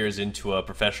 12 years into a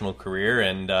professional career,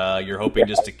 and you're hoping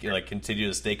just to like continue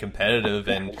to stay competitive.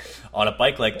 And on a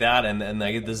bike like that, and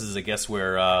this is, I guess,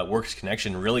 where Works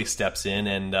Connection really steps in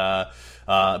and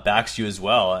backs you as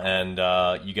well. And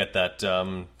you get that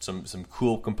some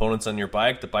cool components on your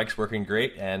bike. The bike's working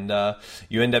great, and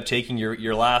you end up taking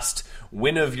your last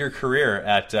win of your career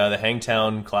at the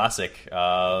Hangtown Classic.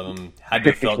 Had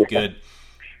to felt good.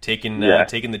 Taking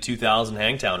the 2000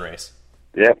 Hangtown race.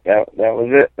 Yep, that was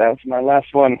it. That was my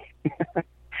last one.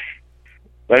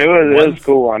 But it was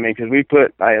cool. I mean,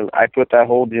 because I put that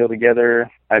whole deal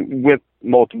together with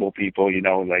multiple people. You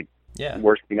know, like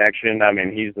Worst Connection. I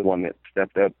mean, he's the one that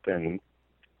stepped up and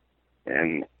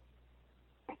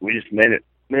we just made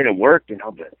it work. You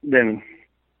know, but then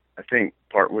I think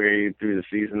partway through the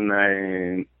season,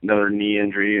 another knee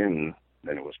injury, and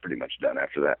then it was pretty much done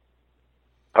after that.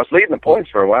 I was leading the points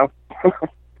for a while.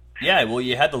 Yeah, well,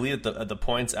 you had to lead at the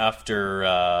points after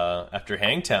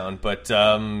Hangtown, but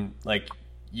like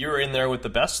you were in there with the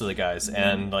best of the guys,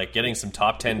 and like getting some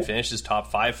top 10 finishes,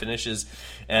 top 5 finishes,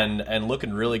 and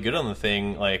looking really good on the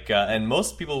thing. Like, and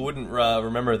most people wouldn't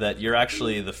remember that you're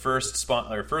actually the first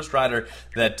rider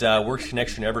that Works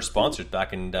Connection ever sponsored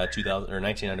back in 2000 or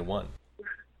 1991.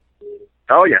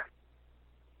 Oh yeah.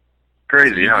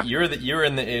 Crazy, so huh? You're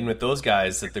in with those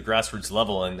guys at the grassroots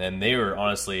level, and they were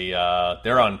honestly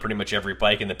they're on pretty much every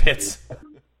bike in the pits.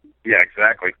 Yeah,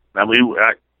 exactly. Now we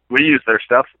use their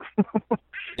stuff.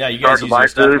 Yeah, you guys Start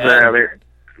use their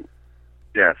stuff.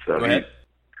 Yeah, so go ahead.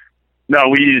 No,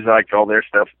 we use like all their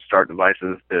stuff, start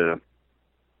devices and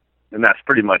that's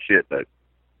pretty much it. But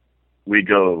we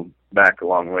go back a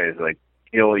long ways. Like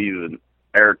he'll use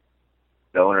Eric,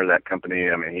 the owner of that company.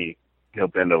 I mean, he'll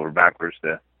bend over backwards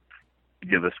to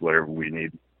give us whatever we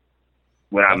need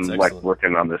when I'm like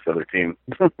working on this other team.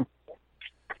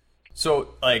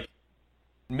 So like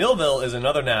Millville is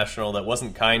another national that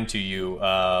wasn't kind to you.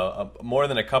 More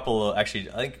than a couple, actually,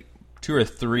 I think 2 or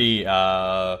 3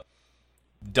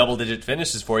 double-digit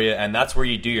finishes for you, and that's where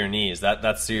you do your knees.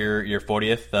 That's your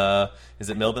 40th. Is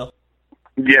it Millville?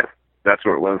 Yeah, that's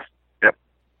where it was. Yep.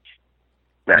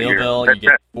 That Millville, year. You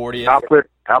get 40th.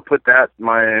 I'll put that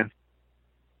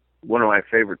one of my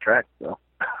favorite tracks, though.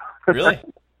 Really?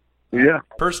 Yeah.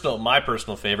 My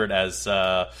personal favorite, as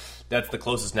that's the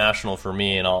closest national for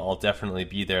me, and I'll definitely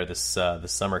be there this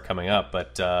summer coming up.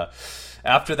 But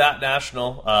after that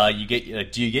national, do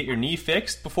you get your knee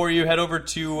fixed before you head over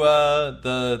to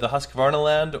the Husqvarna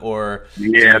land, or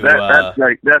yeah,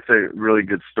 that's a really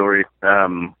good story.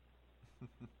 That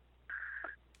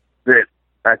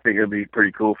I think it'd be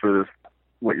pretty cool for this.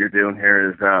 What you're doing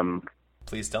here is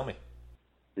please tell me.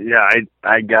 Yeah,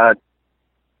 I got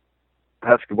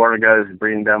Husqvarna guys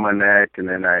breathing down my neck, and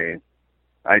then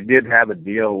I did have a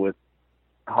deal with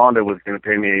Honda was going to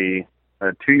pay me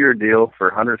a 2-year deal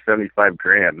for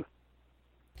 $175,000.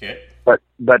 Okay. But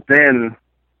then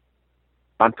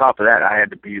on top of that, I had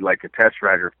to be like a test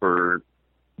rider for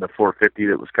the 450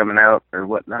 that was coming out or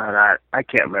whatnot. I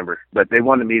can't remember, but they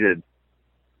wanted me to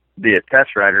be a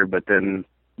test rider, but then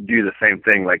do the same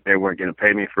thing. Like they weren't going to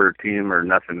pay me for a team or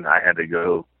nothing. I had to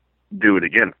go do it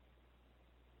again.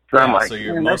 So I'm like, so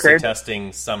you're mostly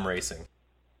testing some racing.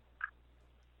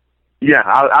 Yeah,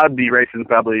 I'd be racing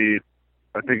probably.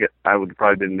 I think I would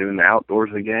probably been doing the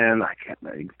outdoors again. I can't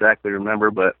exactly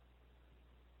remember, but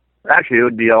actually it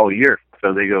would be all year.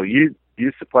 So they go, you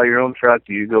supply your own truck,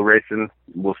 you go racing,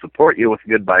 we'll support you with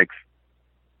good bikes.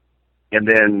 And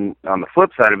then on the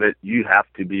flip side of it, you have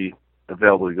to be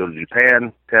available to go to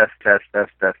Japan, test.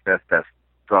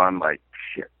 So I'm like,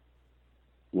 shit,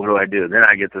 what do I do? Then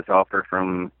I get this offer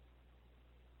from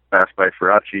Fast by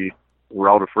Faraci,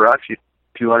 Geraldo Faraci,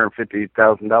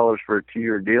 $250,000 for a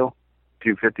 2-year deal.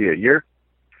 $250 a year.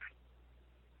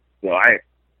 So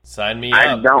sign me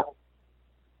I up. don't.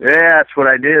 Yeah, that's what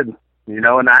I did.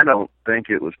 And I don't think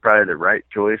it was probably the right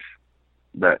choice,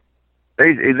 but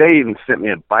they even sent me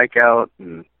a bike out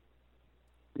and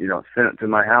sent it to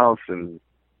my house and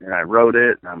I rode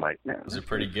it and I'm like, man, was it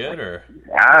pretty good or?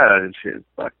 Yeah,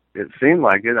 it seemed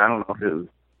like it. I don't know if it was.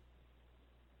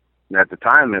 At the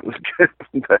time, it was good,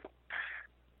 but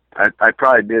I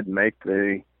probably did make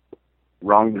the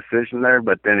wrong decision there.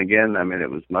 But then again, I mean, it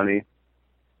was money,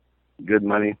 good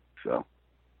money, so.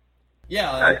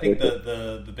 Yeah, I think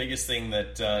the biggest thing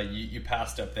that you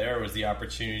passed up there was the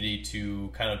opportunity to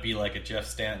kind of be like a Jeff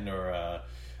Stanton or a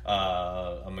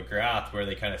McGrath, where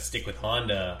they kind of stick with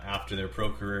Honda after their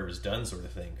pro career was done, sort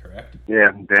of thing. Correct?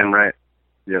 Yeah, damn right.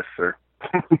 Yes, sir.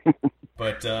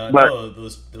 But no,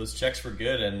 those checks were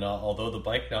good, and although the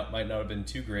bike might not have been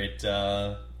too great,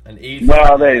 an 8th.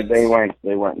 Well, they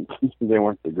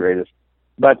weren't the greatest,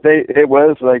 but it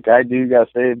was like I do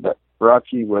gotta say, but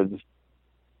Faraci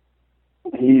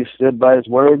he stood by his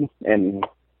word and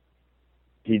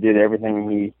he did everything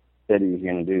he said he was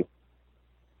going to do.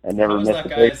 I never missed a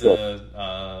pay slip. How was that guy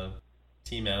as a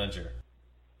team manager?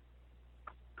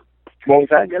 What was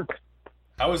that again?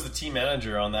 How was the team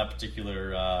manager on that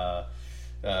particular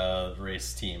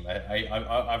race team?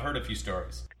 I've heard a few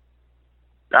stories.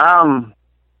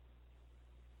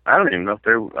 I don't even know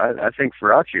if I think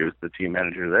Faraci was the team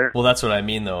manager there. Well, that's what I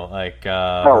mean, though. Like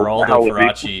Geraldo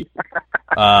Faraci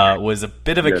was a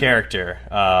bit of a character.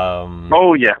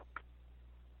 Oh yeah,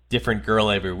 different girl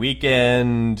every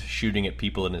weekend, shooting at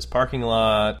people in his parking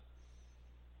lot.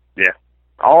 Yeah,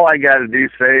 all I got to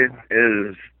say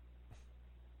is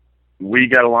we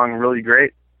got along really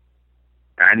great.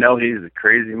 I know he's a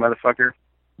crazy motherfucker,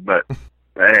 but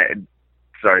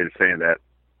sorry to say that,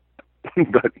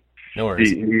 but. No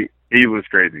worries. He was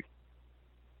crazy,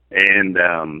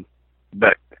 and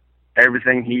but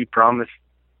everything he promised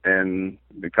and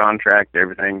the contract,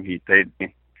 everything he paid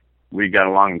me, we got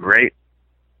along great.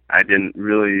 I didn't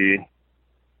really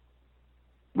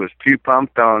was too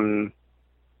pumped on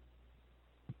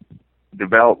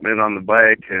development on the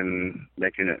bike and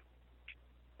making it.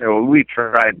 We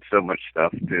tried so much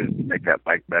stuff to make that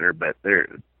bike better, but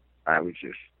I was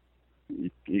just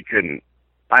you couldn't.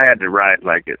 I had to ride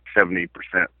like at 70%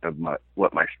 of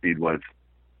what my speed was,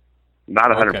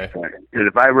 not 100%. Because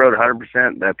if I rode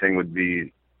 100%, that thing would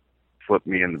be flip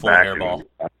me in the back. And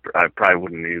I probably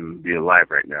wouldn't even be alive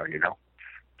right now,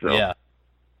 So yeah.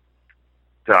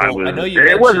 So well, I know you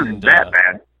it wasn't that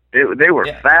bad. They were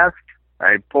fast.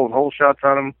 I pulled whole shots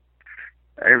on them,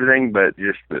 everything, but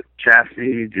just the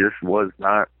chassis just was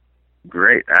not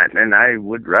great. And I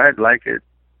would ride like at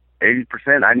 80%.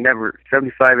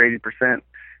 75, 80%.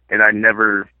 And I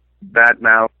never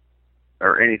badmouth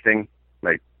or anything.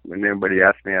 Like, when anybody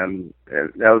asked me,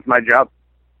 that was my job.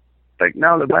 Like,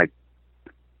 no, the bike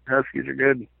Huskies are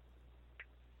good.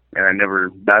 And I never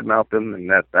badmouthed them, and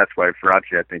that's why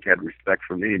Faraci, I think, had respect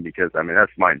for me, because, I mean,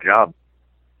 that's my job.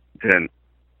 Then,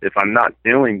 if I'm not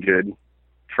doing good,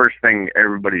 first thing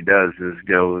everybody does is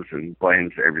goes and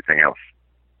blames everything else.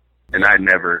 And I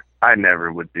never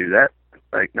would do that.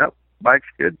 Like, nope, bike's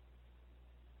good.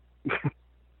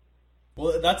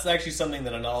 Well, that's actually something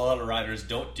that a lot of riders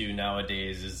don't do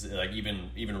nowadays. Is like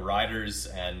even riders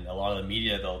and a lot of the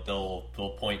media, they'll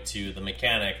point to the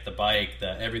mechanic, the bike,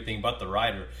 everything but the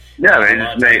rider. Yeah,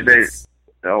 they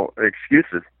no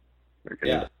excuses.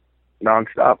 Yeah,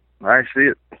 nonstop. I see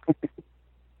it.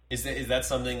 Is that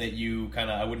something that you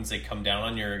kind of, I wouldn't say come down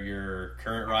on your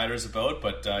current riders about,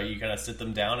 but you kind of sit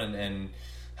them down and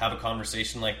have a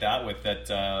conversation like that with that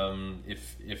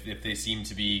if they seem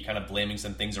to be kind of blaming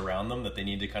some things around them, that they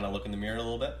need to kind of look in the mirror a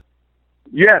little bit?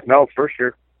 Yeah, no, for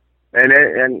sure.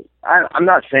 And I'm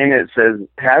not saying it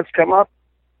has come up,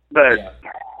 but yeah.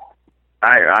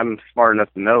 I'm smart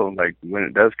enough to know, like, when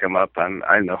it does come up,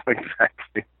 I know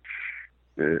exactly.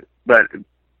 But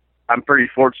I'm pretty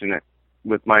fortunate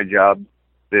with my job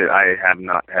that I have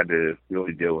not had to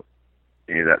really deal with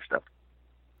any of that stuff.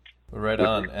 Right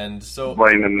on. And so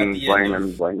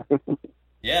blame.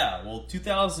 Yeah, well,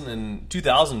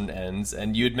 2000 ends,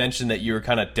 and you had mentioned that you were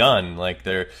kind of done. Like,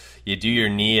 you do your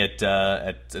knee at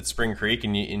Spring Creek,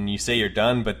 and you say you're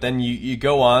done, but then you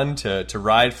go on to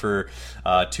ride for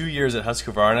 2 years at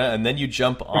Husqvarna, and then you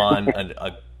jump on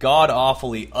a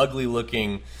god-awfully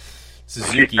ugly-looking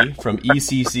Suzuki from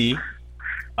ECC.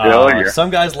 Some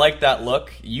guys like that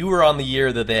look. You were on the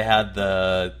year that they had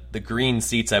the green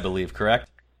seats, I believe, correct?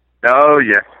 Oh,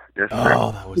 yeah. Yes,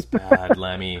 oh, that was bad,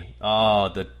 Lemmy. Oh,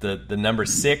 the number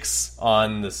 6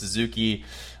 on the Suzuki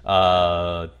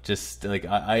Just like you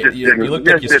looked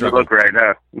like you didn't struggled. look right,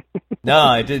 huh?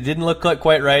 No, it didn't look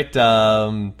quite right.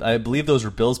 I believe those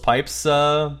were Bill's Pipes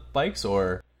bikes,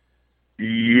 or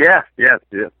Yeah.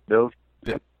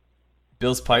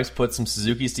 Bill's Pipes put some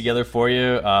Suzukis together for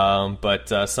you. But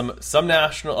some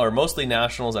national, or mostly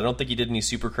nationals. I don't think you did any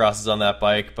Supercrosses on that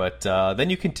bike. But then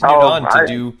you continued on to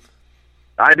do.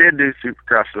 I did do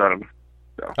Supercrosses on them.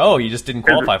 So. Oh, you just didn't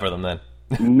qualify for them then.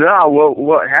 No,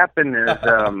 what happened is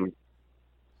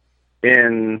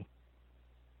in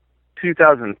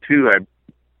 2002 I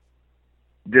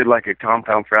did like a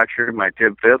compound fracture in my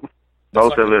tib fib,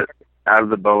 both of it out of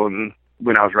the bone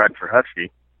when I was riding for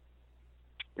Husky,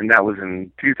 and that was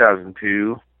in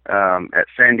 2002 at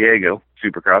San Diego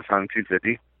Supercross on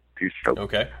 250 two-stroke.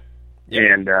 Okay. Yep.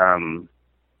 And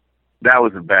that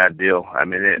was a bad deal. I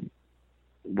mean, it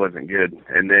wasn't good.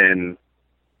 And then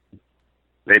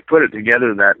they put it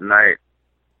together that night,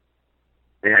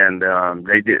 and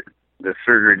the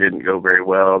surgery didn't go very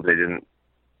well.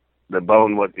 The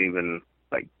bone wasn't even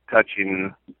like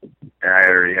touching, and I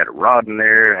already had a rod in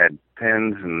there, had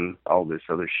pins and all this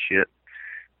other shit.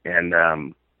 And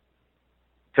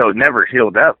so it never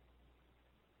healed up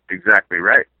exactly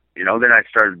right. You know, then I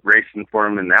started racing for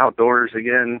him in the outdoors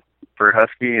again for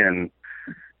Husky, and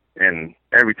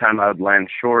every time I would land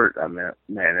short, I mean,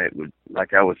 man, it would,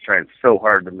 like, I was trying so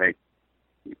hard to make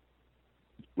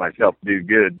myself do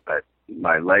good, but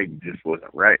my leg just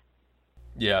wasn't right.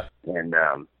 Yeah. And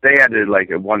they had to,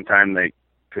 like, at one time they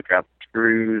took out the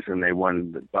screws and they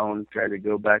wanted the bone to try to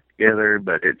go back together,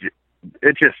 but it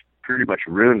just pretty much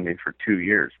ruined me for 2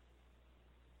 years.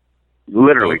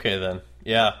 Literally. Okay, then.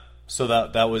 Yeah. So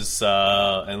that was,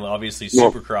 and obviously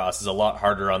Supercross is a lot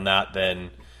harder on that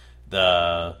than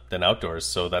outdoors,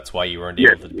 so that's why you weren't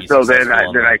able to be so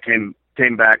successful. then I came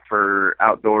back for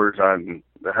outdoors on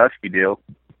the Husky deal.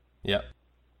 Yeah.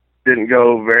 Didn't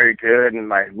go very good, and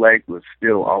my leg was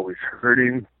still always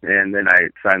hurting. And then I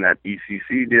signed that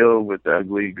ECC deal with the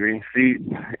ugly green seat.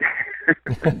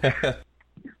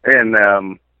 And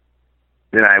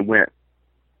then I went.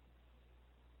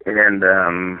 And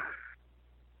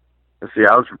let's see,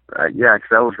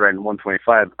 because I was riding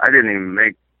 125. I didn't even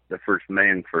make the first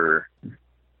main for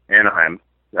Anaheim.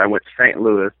 I went to St.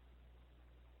 Louis.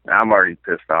 I'm already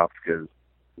pissed off because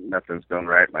nothing's going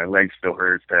right. My leg still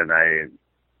hurts, and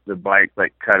the bike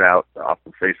like cut out off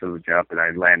the face of the jump, and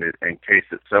I landed and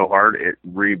cased it so hard it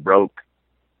re-broke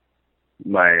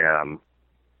my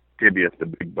tibia, the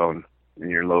big bone in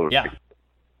your lower. Yeah.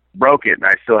 Broke it, and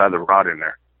I still have the rod in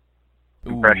there.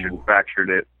 Compression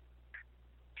fractured it.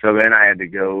 So then I had to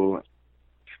go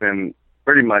spend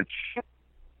pretty much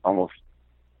almost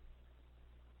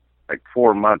like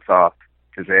 4 months off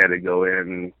because they had to go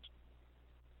in,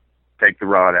 take the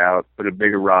rod out, put a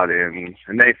bigger rod in,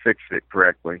 and they fixed it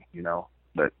correctly, you know.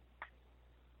 But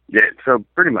yeah, so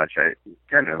pretty much I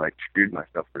kind of like screwed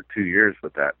myself for 2 years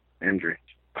with that injury.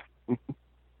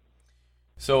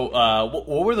 So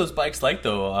what were those bikes like,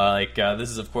 though? This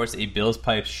is, of course, a Bill's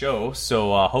Pipes show,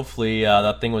 so hopefully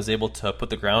that thing was able to put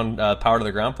the power to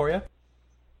the ground for you?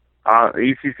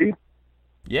 ECC?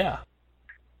 Yeah.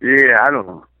 Yeah, I don't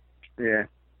know. Yeah.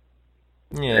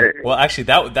 Yeah. Well, actually,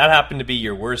 that happened to be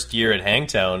your worst year at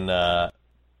Hangtown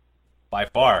by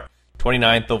far.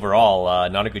 29th overall.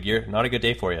 Not a good year. Not a good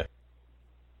day for you.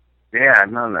 Yeah,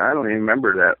 no, I don't even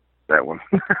remember that one.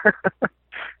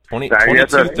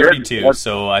 22-32,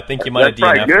 so I think you might have DNF'd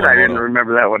That's probably good. I didn't moto.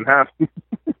 remember that one, huh?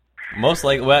 Most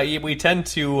likely, well, we tend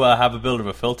to have a bit of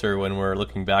a filter when we're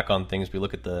looking back on things. We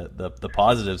look at the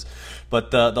positives.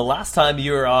 But the last time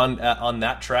you were on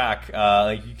that track,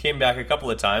 you came back a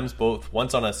couple of times,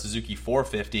 once on a Suzuki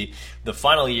 450. The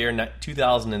final year,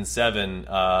 2007,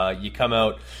 you come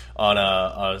out on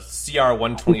a CR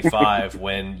 125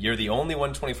 when you're the only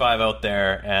 125 out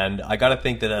there, and I got to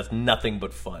think that that's nothing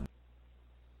but fun.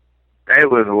 It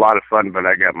was a lot of fun, but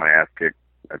I got my ass kicked.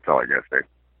 That's all I got to say.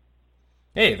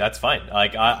 Hey, that's fine.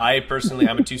 Like I personally,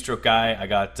 I'm a two-stroke guy. I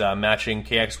got matching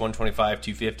KX 125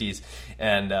 250s,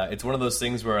 and it's one of those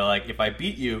things where, like, if I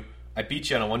beat you on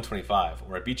a 125,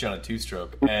 or I beat you on a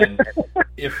two-stroke, and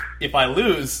if I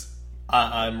lose,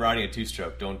 I'm riding a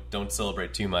two-stroke. Don't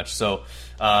celebrate too much. So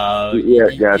you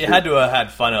had to have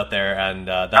had fun out there, and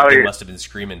that thing must have been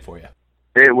screaming for you.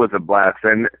 It was a blast,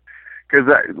 and because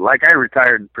I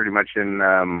retired pretty much in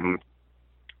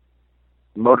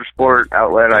motorsport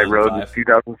outlet. I rode in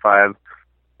 2005,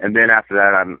 and then after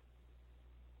that,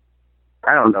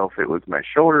 I don't know if it was my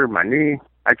shoulder, my knee.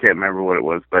 I can't remember what it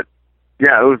was, but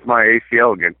yeah, it was my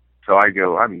ACL again. So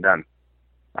I'm done.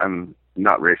 I'm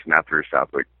not racing after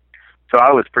Southwick. So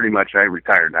I was pretty much, I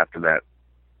retired after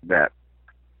that.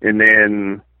 And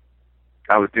then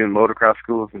I was doing motocross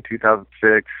schools in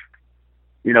 2006.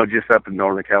 You know, just up in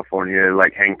Northern California,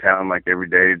 like Hangtown, like every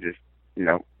day, just, you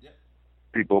know,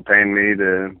 people paying me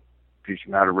to teach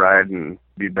them how to ride and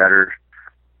be better.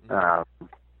 And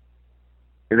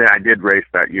then I did race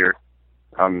that year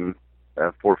on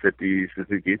 450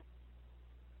 Suzuki.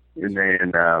 And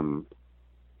then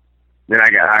I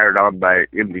got hired on by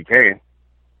MDK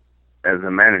as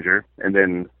a manager. And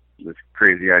then this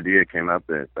crazy idea came up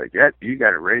that it's like, yeah, you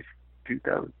got to race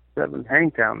 2007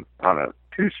 Hangtown on a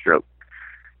two-stroke.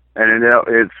 And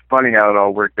it's funny how it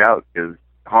all worked out, because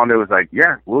Honda was like,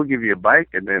 yeah, we'll give you a bike.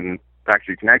 And then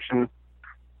Factory Connection,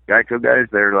 Geico guys,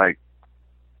 they're like,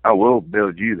 oh, we'll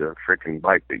build you the freaking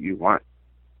bike that you want.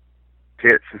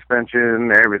 Kit,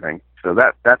 suspension, everything. So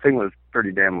that thing was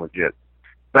pretty damn legit.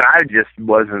 But I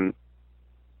wasn't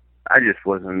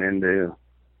into,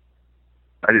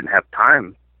 I didn't have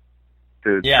time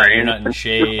to train. You're not in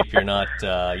shape, you're not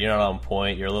on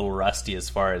point, you're a little rusty as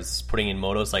far as putting in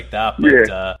motos like that.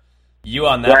 But you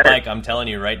on that bike, I'm telling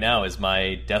you right now, is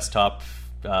my desktop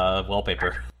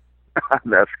wallpaper.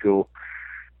 That's cool.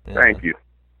 Yeah. Thank you.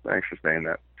 Thanks for saying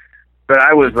that. But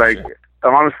I was like,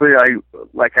 honestly, I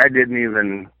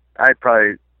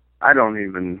don't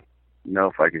even know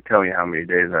if I could tell you how many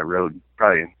days I rode.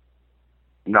 Probably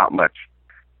not much.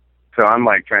 So I'm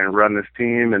like trying to run this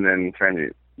team and then trying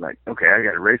to, like, okay, I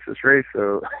got to race this race.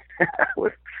 So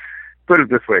put it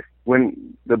this way.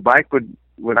 When I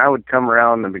would come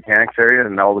around the mechanics area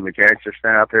and all the mechanics are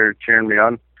standing out there cheering me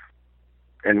on,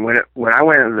 and when I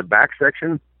went into the back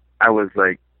section, I was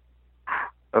like,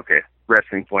 okay,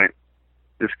 resting point.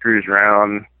 Just cruise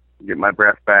around, get my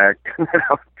breath back.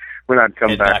 When I'd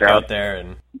come back out there,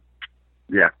 and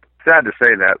yeah, sad to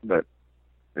say that, but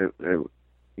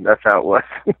that's how it was.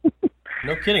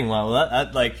 No kidding. Well,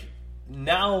 that like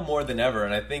now more than ever,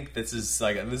 and I think this is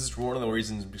one of the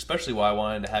reasons, especially why I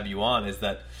wanted to have you on, is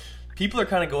that people are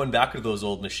kind of going back to those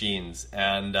old machines,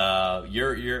 and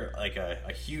you're like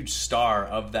a huge star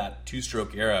of that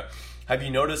two-stroke era. Have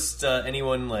you noticed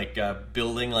anyone like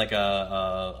building like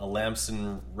a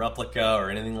Lamson replica or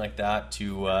anything like that?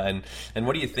 And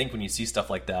what do you think when you see stuff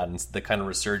like that and the kind of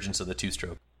resurgence of the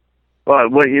two-stroke? Well,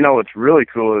 what's really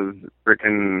cool is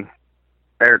freaking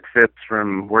Eric Phipps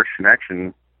from Works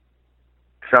Connection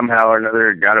somehow or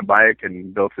another got a bike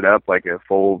and built it up like a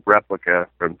full replica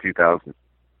from 2000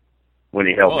 when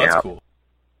he helped me out. Cool.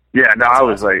 Yeah, no, I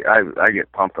was awesome. Like, I get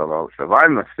pumped on all this stuff.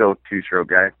 I'm still a two-stroke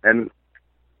guy, and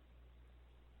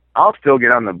I'll still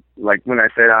get on the, like, when I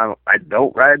say I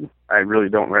don't ride, I really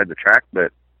don't ride the track,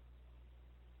 but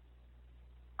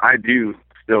I do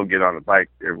still get on the bike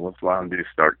every once in a while and do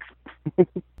starts.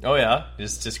 Oh yeah,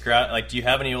 just like, do you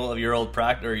have any of your old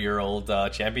practice or your old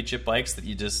championship bikes that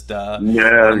you just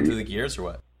run through the gears or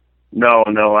what? No,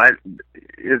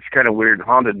 it's kind of weird.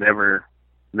 Honda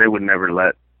they would never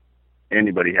let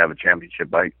anybody have a championship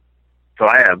bike. So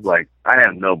I have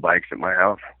no bikes at my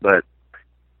house, but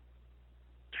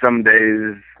some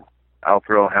days I'll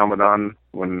throw a helmet on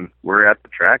when we're at the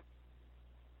track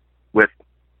with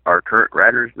our current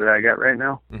riders that I got right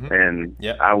now, and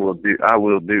I will do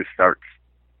starts.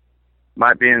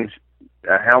 Might be in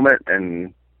a helmet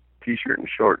and t-shirt and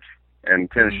shorts and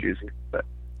tennis shoes, but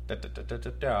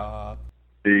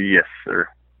yes, sir.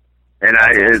 And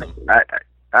I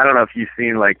don't know if you've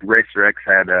seen, like, Racer X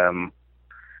had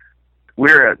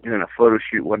we were doing a photo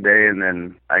shoot one day, and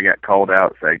then I got called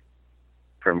out, like,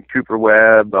 from Cooper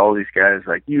Webb, all these guys,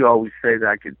 like, you always say that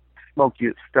I could smoke you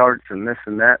at starts and this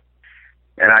and that.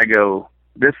 And I go,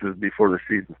 this is before the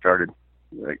season started,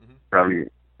 like, probably,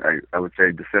 I would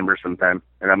say December sometime.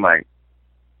 And I'm like,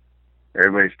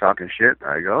 everybody's talking shit.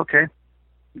 I go, okay,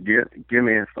 give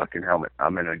me a fucking helmet.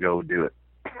 I'm going to go do it.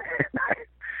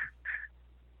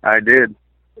 I did.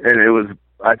 And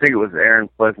I think it was Aaron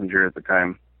Plessinger at the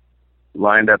time,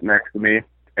 lined up next to me.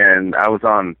 And I was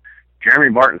on Jeremy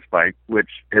Martin's bike, which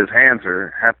his hands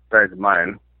are half the size of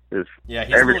mine. He's a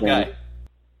little guy.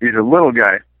 He's a little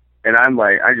guy. And I'm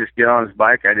like, I just get on his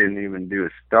bike. I didn't even do a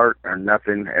start or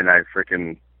nothing. And I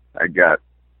got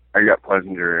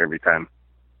Plessinger every time.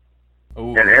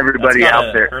 Ooh, and everybody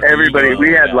out there,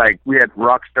 we had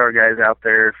rock star guys out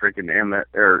there, freaking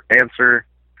Answer,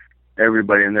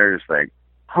 everybody in there is like,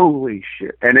 holy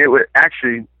shit. And it was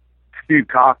actually Steve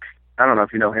Cox. I don't know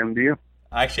if you know him, do you?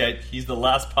 Actually, he's the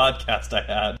last podcast I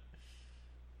had.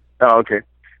 Oh, okay.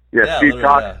 Yeah, Steve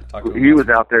Cox, he was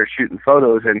out there shooting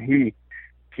photos, and he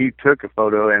took a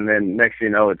photo, and then next thing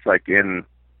you know, it's like I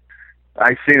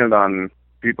seen it on,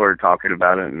 people are talking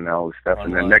about it and all this stuff,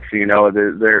 and then next thing you know,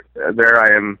 there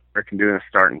I am freaking doing a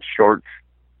start in shorts.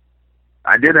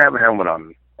 I did have a helmet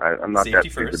on. I'm not safety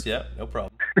that first, yeah, no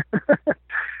problem.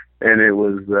 and it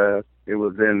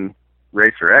was in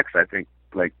Racer X, I think,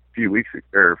 like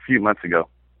a few months ago.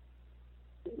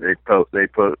 They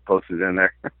posted in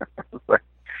there.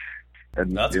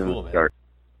 That's cool, man. Start.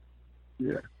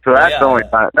 Yeah. So that's the only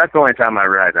time. That's the only time I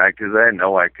ride, because I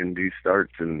know I can do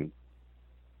starts and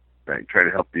try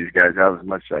to help these guys out as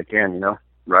much as I can.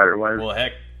 Rider wise. Well,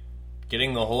 heck,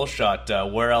 getting the whole shot.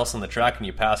 Where else on the track can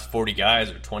you pass 40 guys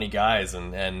or 20 guys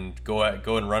and go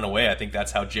and run away? I think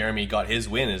that's how Jeremy got his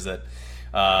win. Is that,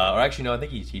 or actually no, I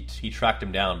think he tracked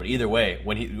him down. But either way,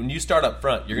 when you start up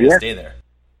front, you're going to stay there.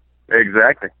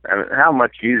 Exactly. I mean, how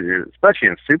much easier, especially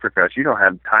in Supercross, you don't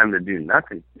have time to do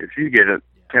nothing. If you get a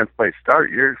 10th place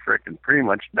start, you're freaking pretty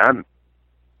much done.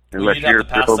 Unless you'd have to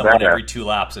pass someone every 2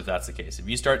 laps if that's the case. If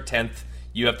you start 10th,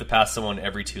 you have to pass someone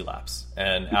every 2 laps.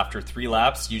 And after 3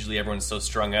 laps, usually everyone's so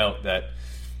strung out that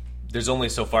there's only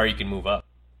so far you can move up.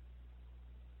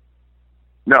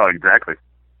 No, exactly.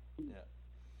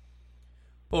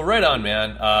 Well, right on,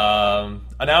 man.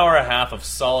 An hour and a half of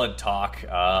solid talk.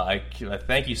 I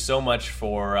thank you so much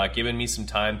for giving me some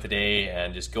time today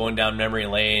and just going down memory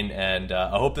lane. And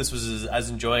I hope this was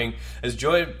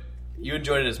you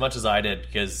enjoyed it as much as I did,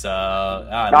 because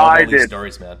I love all these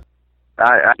stories, man.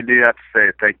 I do have to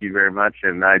say thank you very much,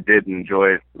 and I did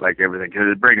enjoy everything,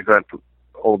 because it brings up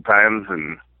old times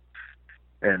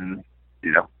and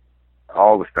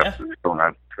all the stuff that's going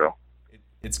on. So.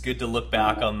 It's good to look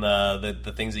back on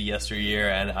the things of yesteryear,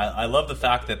 and I love the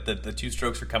fact that the 2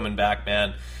 strokes are coming back,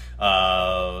 man.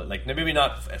 Maybe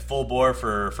not at full bore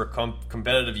for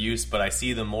competitive use, but I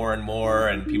see them more and more,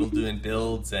 and people doing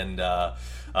builds, and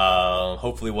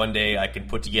hopefully one day I can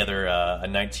put together a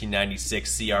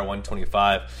 1996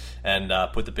 CR125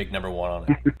 and put the big number 1 on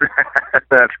it.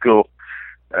 That's cool.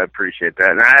 I appreciate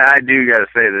that, and I do got to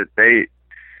say that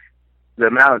the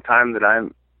amount of time that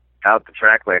I'm out the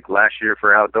track, like last year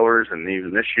for outdoors and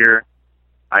even this year,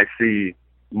 I see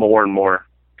more and more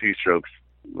 2-strokes.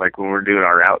 Like when we're doing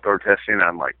our outdoor testing,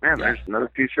 I'm like, man, there's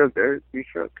another 2-stroke, there's a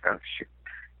 2-stroke. Oh, shit.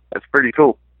 That's pretty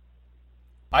cool.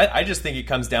 I just think it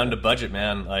comes down to budget,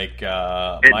 man. Like it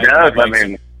does. I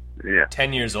mean,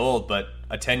 10 years old, but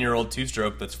a 10-year-old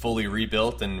 2-stroke that's fully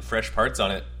rebuilt and fresh parts on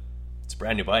it, it's a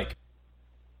brand new bike.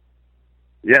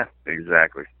 Yeah,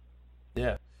 exactly.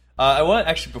 Yeah. I want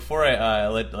actually, before I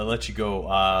let you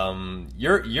go,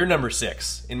 you're number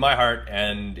 6 in my heart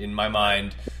and in my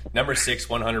mind, number 6,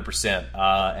 100%.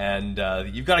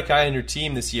 And you've got a guy on your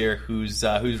team this year who's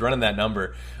running that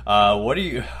number. How do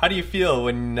you feel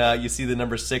when you see the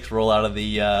number 6 roll out of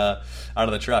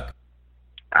the truck?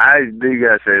 I do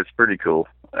gotta say it's pretty cool.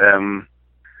 And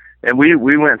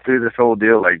we went through this whole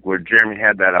deal, like where Jeremy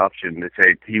had that option to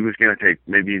take. He was going to take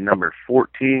maybe number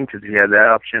 14 because he had that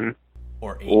option.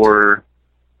 Or 8.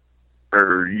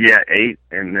 Or 8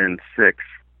 and then 6.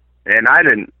 And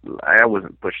I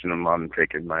wasn't pushing him on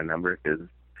taking my number, because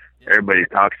everybody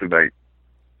talks about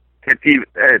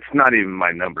it's not even my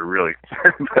number really.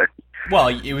 But, well,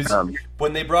 it was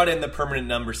when they brought in the permanent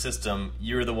number system,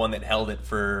 you were the one that held it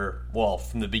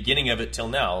from the beginning of it till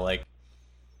now. Like,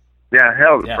 I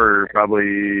held it for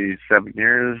probably 7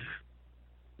 years.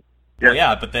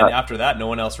 Yeah, but then after that, no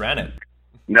one else ran it.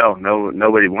 No,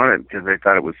 nobody wanted it because they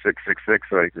thought it was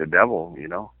 666, like the devil,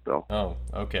 So. Oh,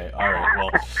 okay, all right. Well,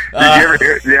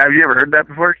 have you ever heard that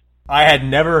before? I had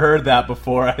never heard that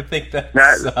before. I think that's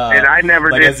and I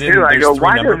never did too. I go,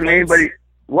 why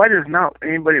does not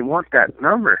anybody want that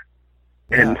number?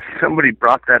 And somebody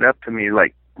brought that up to me,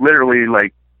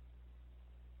 literally,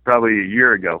 probably a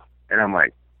year ago, and I'm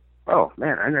like, oh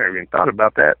man, I never even thought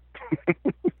about that.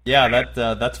 Yeah,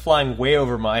 that's flying way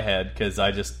over my head, because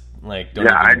I just. Don't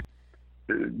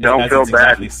feel it's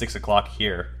bad. Exactly 6 o'clock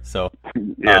here, so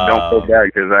don't feel bad,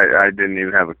 because I didn't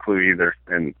even have a clue either,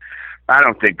 and I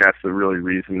don't think that's the really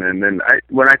reason. And then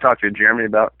when I talked to Jeremy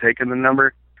about taking the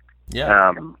number,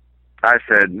 I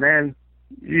said, man,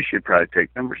 you should probably take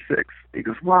number 6. He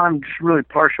goes, well, I'm just really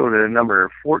partial to the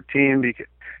number 14 because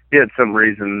he had some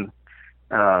reason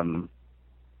or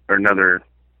another,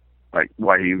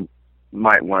 why he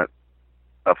might want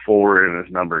a 4 in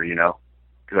his number,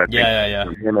 Because I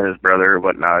think him and his brother or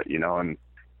whatnot, and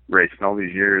racing all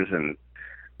these years, and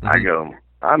I go,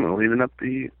 I'm gonna leave it up to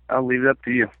you. I'll leave it up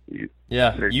to you. You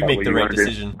make the right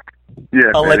decision.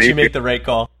 Yeah, I'll let you make the right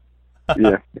call.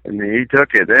 Yeah, and he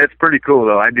took it. It's pretty cool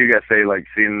though. I do gotta say,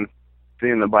 seeing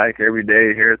the bike every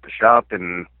day here at the shop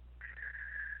and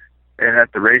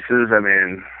at the races. I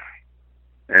mean,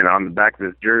 and on the back of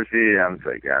this jersey, I was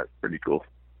like, yeah, it's pretty cool.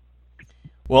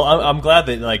 Well, I'm glad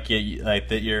that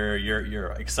that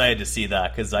you're excited to see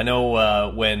that, because I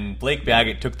know when Blake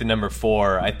Baggett took the number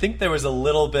 4, I think there was a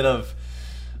little bit of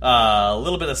a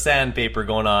little bit of sandpaper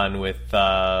going on with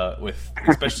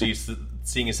especially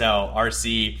seeing as how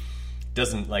RC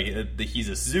doesn't like he's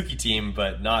a Suzuki team,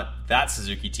 but not that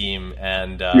Suzuki team,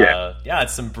 and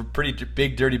it's some pretty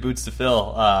big dirty boots to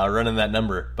fill running that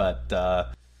number, but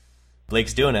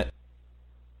Blake's doing it.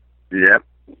 Yep,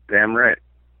 damn right.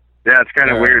 Yeah, it's kind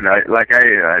of weird. I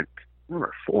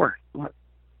remember 4. What?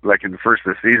 Like in the first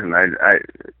of the season, I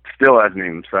still hasn't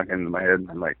even sunk into my head.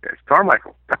 I'm like, it's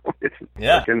Carmichael. It's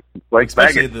Blake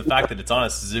especially Baggett. The fact that it's on a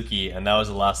Suzuki, and that was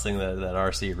the last thing that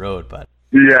RC rode, but.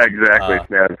 Yeah, exactly.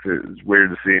 It's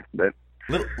weird to see. But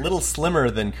little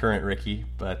slimmer than current Ricky,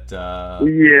 but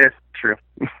yeah, true.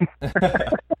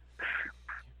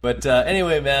 But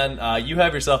anyway, man, you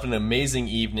have yourself an amazing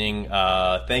evening.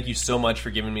 Thank you so much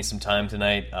for giving me some time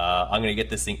tonight. I'm gonna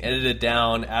get this thing edited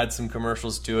down, add some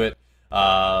commercials to it.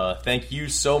 Thank you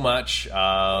so much.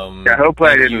 I hope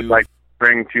I didn't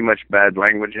bring too much bad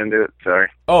language into it. Sorry.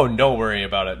 Oh, don't worry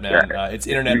about it, man. It's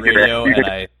internet radio,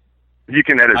 and you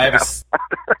can edit it out.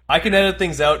 I can edit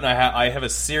things out, and I have a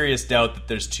serious doubt that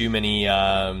there's too many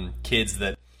kids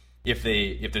that if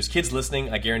there's kids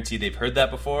listening, I guarantee they've heard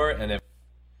that before, and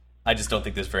I just don't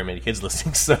think there's very many kids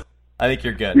listening, so I think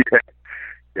you're good. Yeah.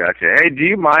 Gotcha. Hey, do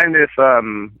you mind if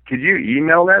could you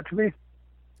email that to me?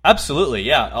 Absolutely,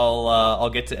 yeah. I'll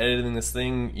get to editing this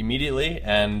thing immediately,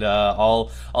 and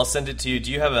I'll send it to you.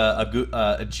 Do you have a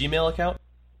Gmail account?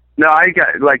 No, I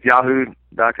got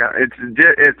Yahoo.com.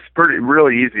 It's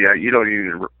really easy. You don't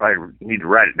even need to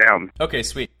write it down. Okay,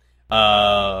 sweet.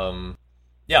 I'll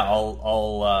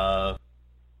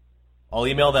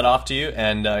email that off to you,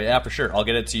 and for sure, I'll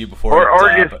get it to you before.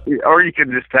 Or you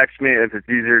can just text me if it's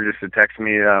easier. Just to text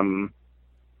me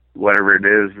whatever it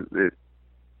is,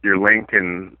 your link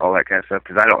and all that kind of stuff,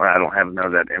 because I don't have none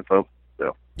of that info.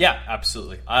 So yeah,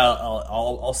 absolutely.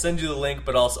 I'll send you the link,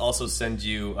 but I'll also send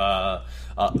you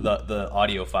the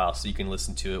audio file so you can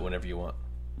listen to it whenever you want.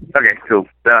 Okay, cool.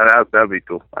 That'd be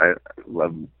cool. I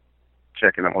love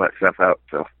checking all that stuff out.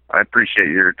 So I appreciate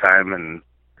your time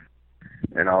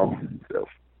and all. So.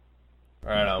 All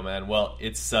right, on, man. Well,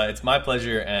 it's my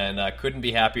pleasure, and I couldn't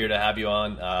be happier to have you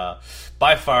on.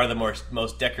 By far the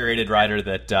most decorated rider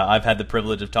that I've had the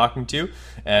privilege of talking to,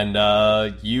 and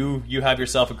you have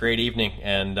yourself a great evening,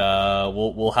 and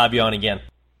we'll have you on again.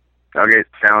 Okay,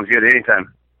 sounds good.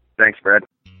 Anytime. Thanks, Brad.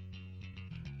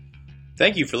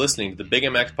 Thank you for listening to the Big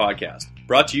MX Podcast,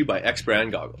 brought to you by X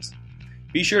Brand Goggles.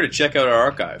 Be sure to check out our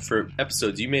archive for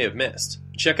episodes you may have missed.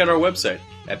 Check out our website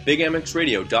at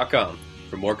bigmxradio.com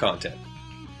for more content.